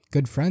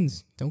good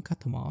friends, don't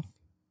cut them off.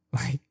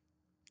 Like,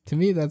 to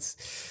me,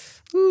 it's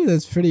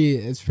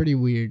pretty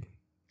weird.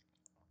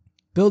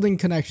 Building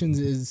connections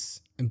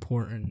is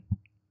important,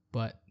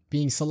 but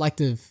being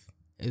selective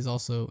is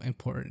also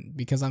important,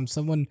 because I'm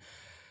someone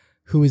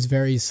who is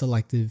very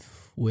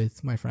selective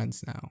with my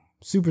friends now.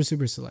 Super,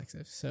 super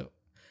selective. So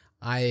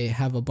I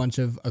have a bunch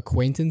of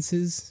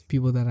acquaintances,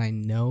 people that I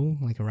know,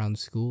 like around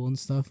school and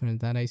stuff, and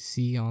that I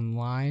see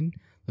online.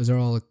 Those are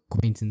all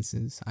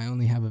acquaintances. I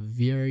only have a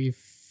very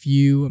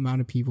few amount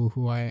of people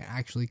who I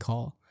actually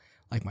call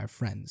like my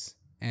friends.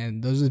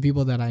 And those are the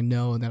people that I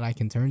know that I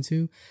can turn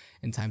to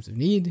in times of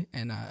need.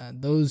 And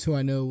those who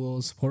I know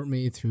will support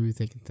me through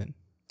thick and thin.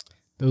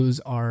 Those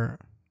are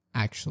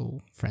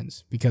actual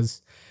friends.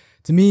 Because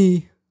to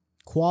me,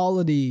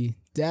 quality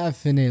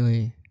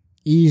definitely,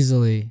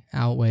 easily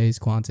outweighs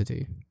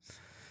quantity.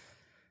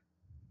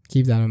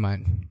 Keep that in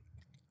mind.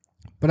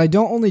 But I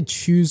don't only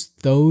choose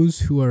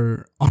those who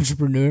are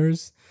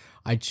entrepreneurs.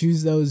 I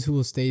choose those who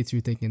will stay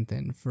through thick and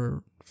thin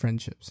for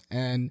friendships.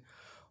 And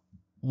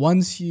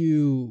once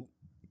you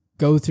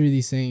go through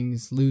these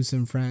things, lose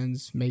some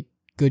friends, make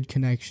good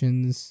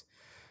connections,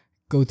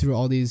 go through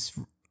all these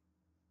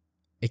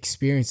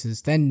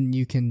experiences, then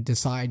you can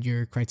decide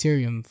your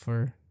criterion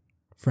for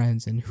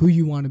friends and who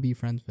you want to be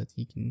friends with.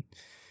 You can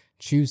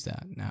choose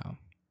that now.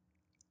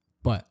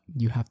 But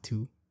you have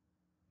to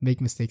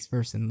make mistakes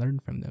first and learn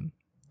from them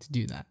to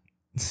do that.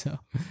 So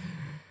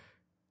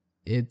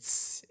it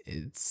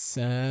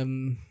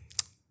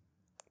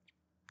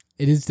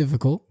is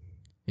difficult,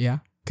 yeah,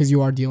 because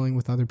you are dealing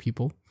with other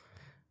people.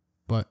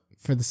 But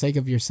for the sake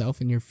of yourself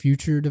and your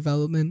future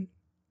development,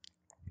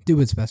 do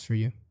what's best for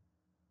you.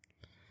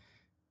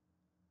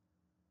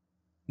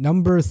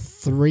 Number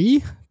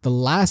 3, the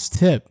last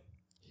tip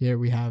here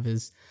we have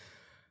is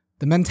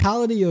the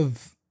mentality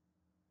of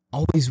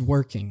always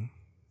working.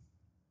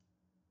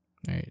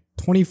 All right,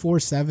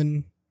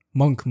 24/7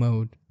 monk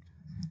mode,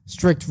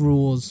 strict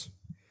rules,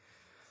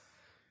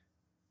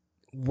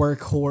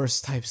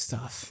 workhorse type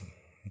stuff.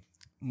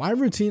 My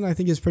routine, I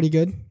think, is pretty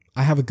good.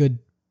 I have a good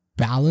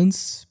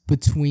balance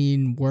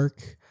between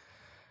work,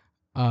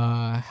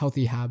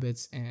 healthy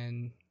habits,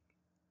 and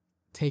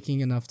taking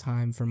enough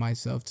time for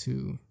myself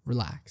to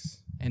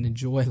relax and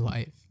enjoy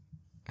life.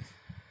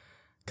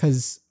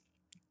 Because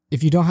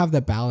if you don't have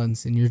that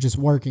balance and you're just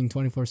working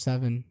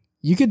 24/7,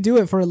 you could do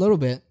it for a little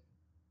bit.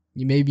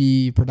 You may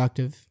be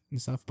productive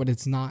and stuff, but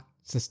it's not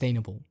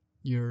sustainable.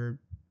 You're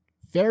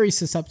very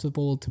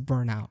susceptible to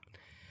burnout,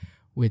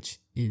 which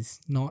is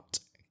not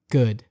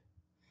good.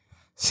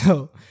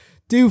 So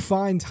do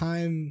find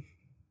time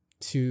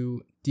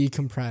to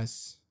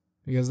decompress,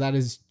 because that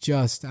is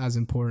just as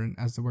important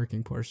as the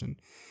working portion.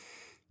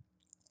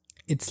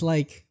 It's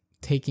like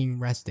taking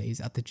rest days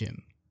at the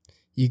gym.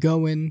 You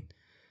go in,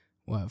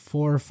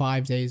 4 or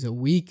 5 days a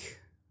week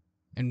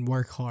and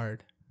work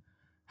hard.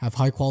 Have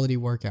high quality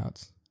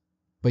workouts.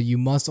 But you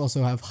must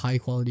also have high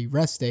quality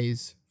rest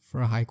days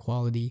for a high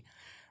quality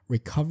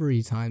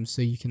recovery time,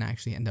 so you can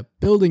actually end up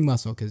building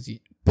muscle, because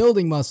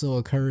building muscle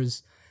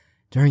occurs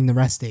during the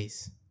rest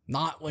days,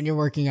 not when you're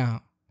working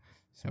out.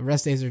 So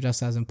rest days are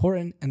just as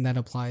important, and that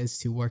applies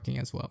to working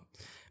as well,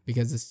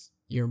 because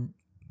your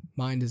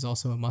mind is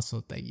also a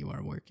muscle that you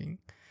are working,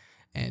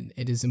 and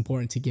it is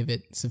important to give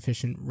it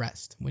sufficient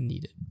rest when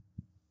needed.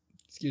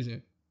 Excuse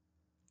me.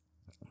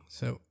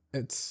 So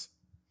it's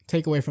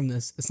take away from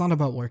this, it's not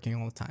about working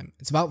all the time.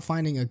 It's about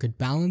finding a good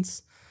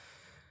balance.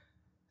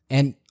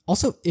 And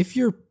also, if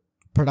you're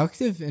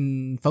productive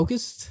and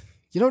focused,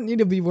 you don't need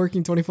to be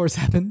working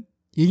 24/7.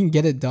 You can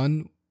get it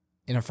done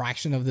in a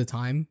fraction of the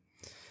time,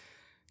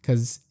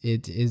 because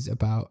it is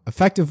about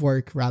effective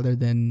work rather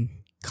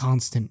than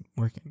constant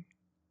working.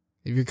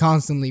 If you're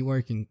constantly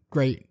working,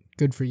 great,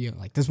 good for you.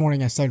 Like this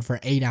morning I studied for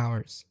 8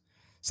 hours.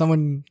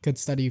 Someone could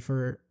study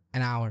for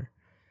an hour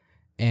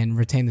and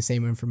retain the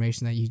same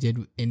information that you did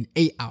in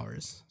 8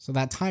 hours. So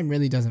that time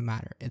really doesn't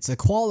matter. It's the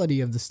quality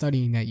of the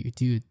studying that you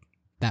do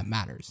that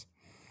matters.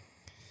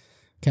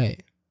 Okay,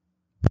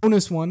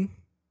 bonus one.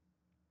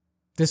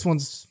 This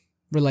one's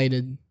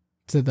related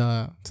to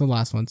the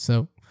last one.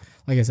 So,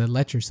 like I said,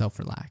 let yourself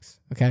relax,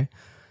 okay?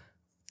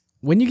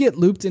 when you get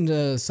looped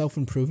into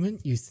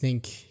self-improvement, you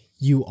think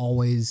you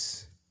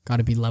always got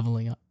to be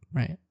leveling up,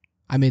 right?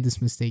 I made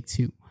this mistake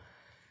too.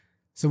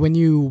 So when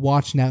you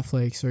watch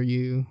Netflix or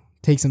you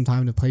take some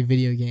time to play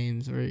video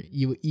games or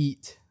you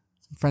eat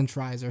some French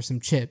fries or some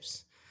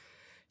chips,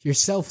 your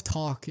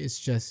self-talk is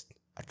just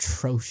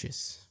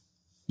atrocious.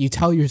 You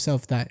tell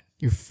yourself that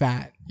you're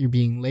fat, you're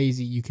being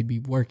lazy, you could be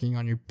working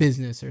on your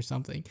business or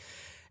something.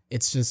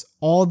 It's just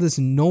all this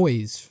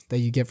noise that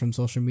you get from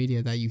social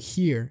media that you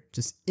hear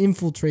just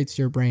infiltrates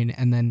your brain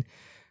and then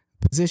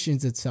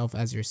positions itself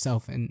as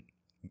yourself, and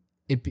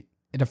it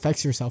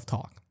affects your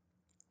self-talk.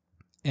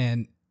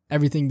 And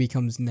everything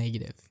becomes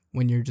negative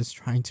when you're just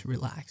trying to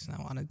relax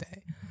now on a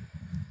day.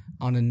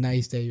 On a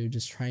nice day, you're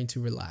just trying to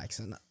relax.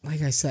 And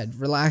like I said,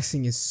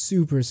 relaxing is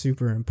super,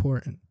 super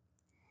important.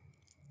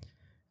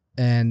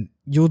 And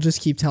you'll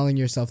just keep telling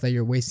yourself that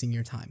you're wasting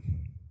your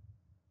time,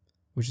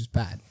 which is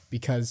bad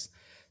because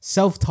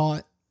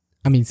self-talk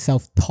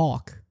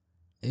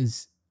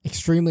is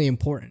extremely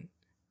important.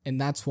 And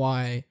that's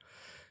why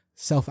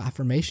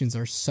self-affirmations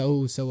are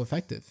so, so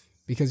effective,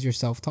 because you're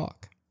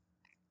self-talk.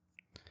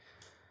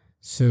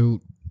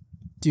 So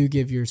do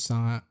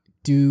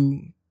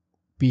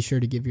be sure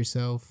to give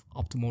yourself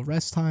optimal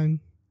rest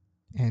time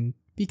and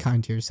be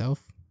kind to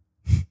yourself.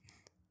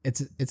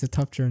 It's a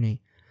tough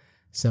journey.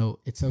 So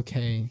it's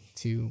okay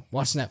to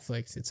watch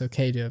Netflix. It's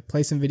okay to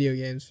play some video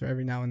games for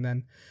every now and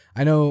then.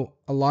 I know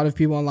a lot of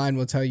people online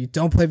will tell you,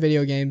 don't play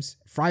video games.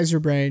 It fries your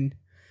brain.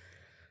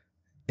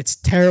 It's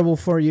terrible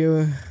for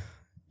you.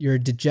 You're a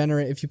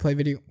degenerate if you play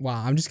video.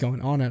 Wow, I'm just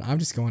going on and I'm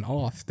just going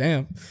off.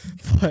 Damn.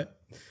 But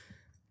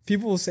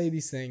people will say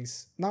these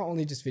things, not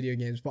only just video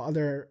games, but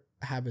other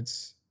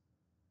habits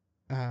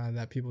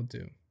that people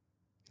do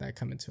that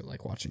come into it,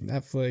 like watching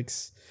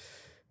Netflix,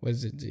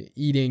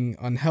 eating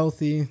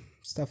unhealthy,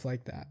 stuff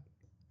like that.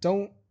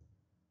 Don't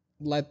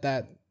let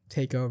that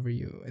take over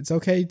you. It's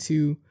okay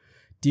to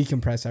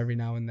decompress every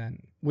now and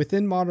then.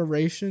 Within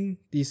moderation,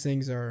 these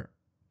things are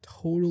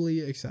totally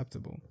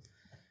acceptable.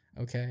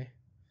 Okay?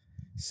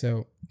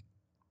 So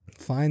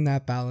find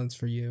that balance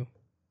for you.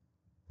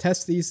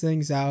 Test these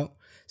things out.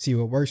 See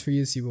what works for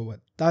you. See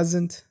what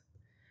doesn't.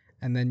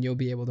 And then you'll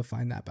be able to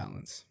find that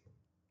balance.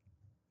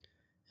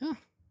 Yeah.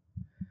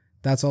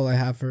 That's all I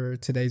have for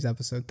today's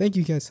episode. Thank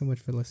you guys so much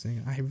for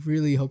listening. I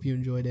really hope you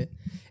enjoyed it.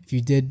 If you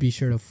did, be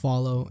sure to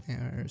follow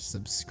or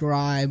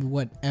subscribe,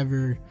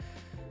 whatever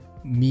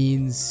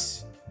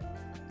means,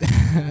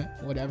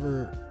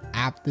 whatever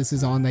app this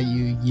is on that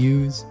you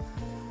use.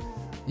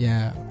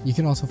 Yeah, you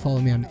can also follow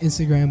me on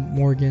Instagram,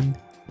 Morgan,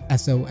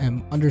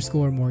 SOM_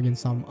 Morgan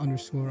Som_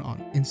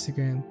 on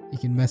Instagram. You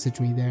can message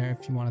me there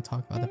if you want to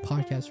talk about the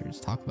podcast or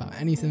just talk about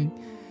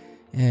anything.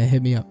 And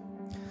hit me up.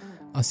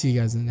 I'll see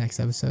you guys in the next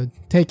episode.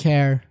 Take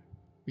care.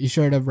 Be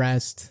sure to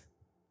rest.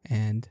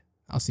 And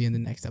I'll see you in the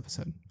next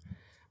episode.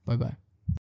 Bye-bye.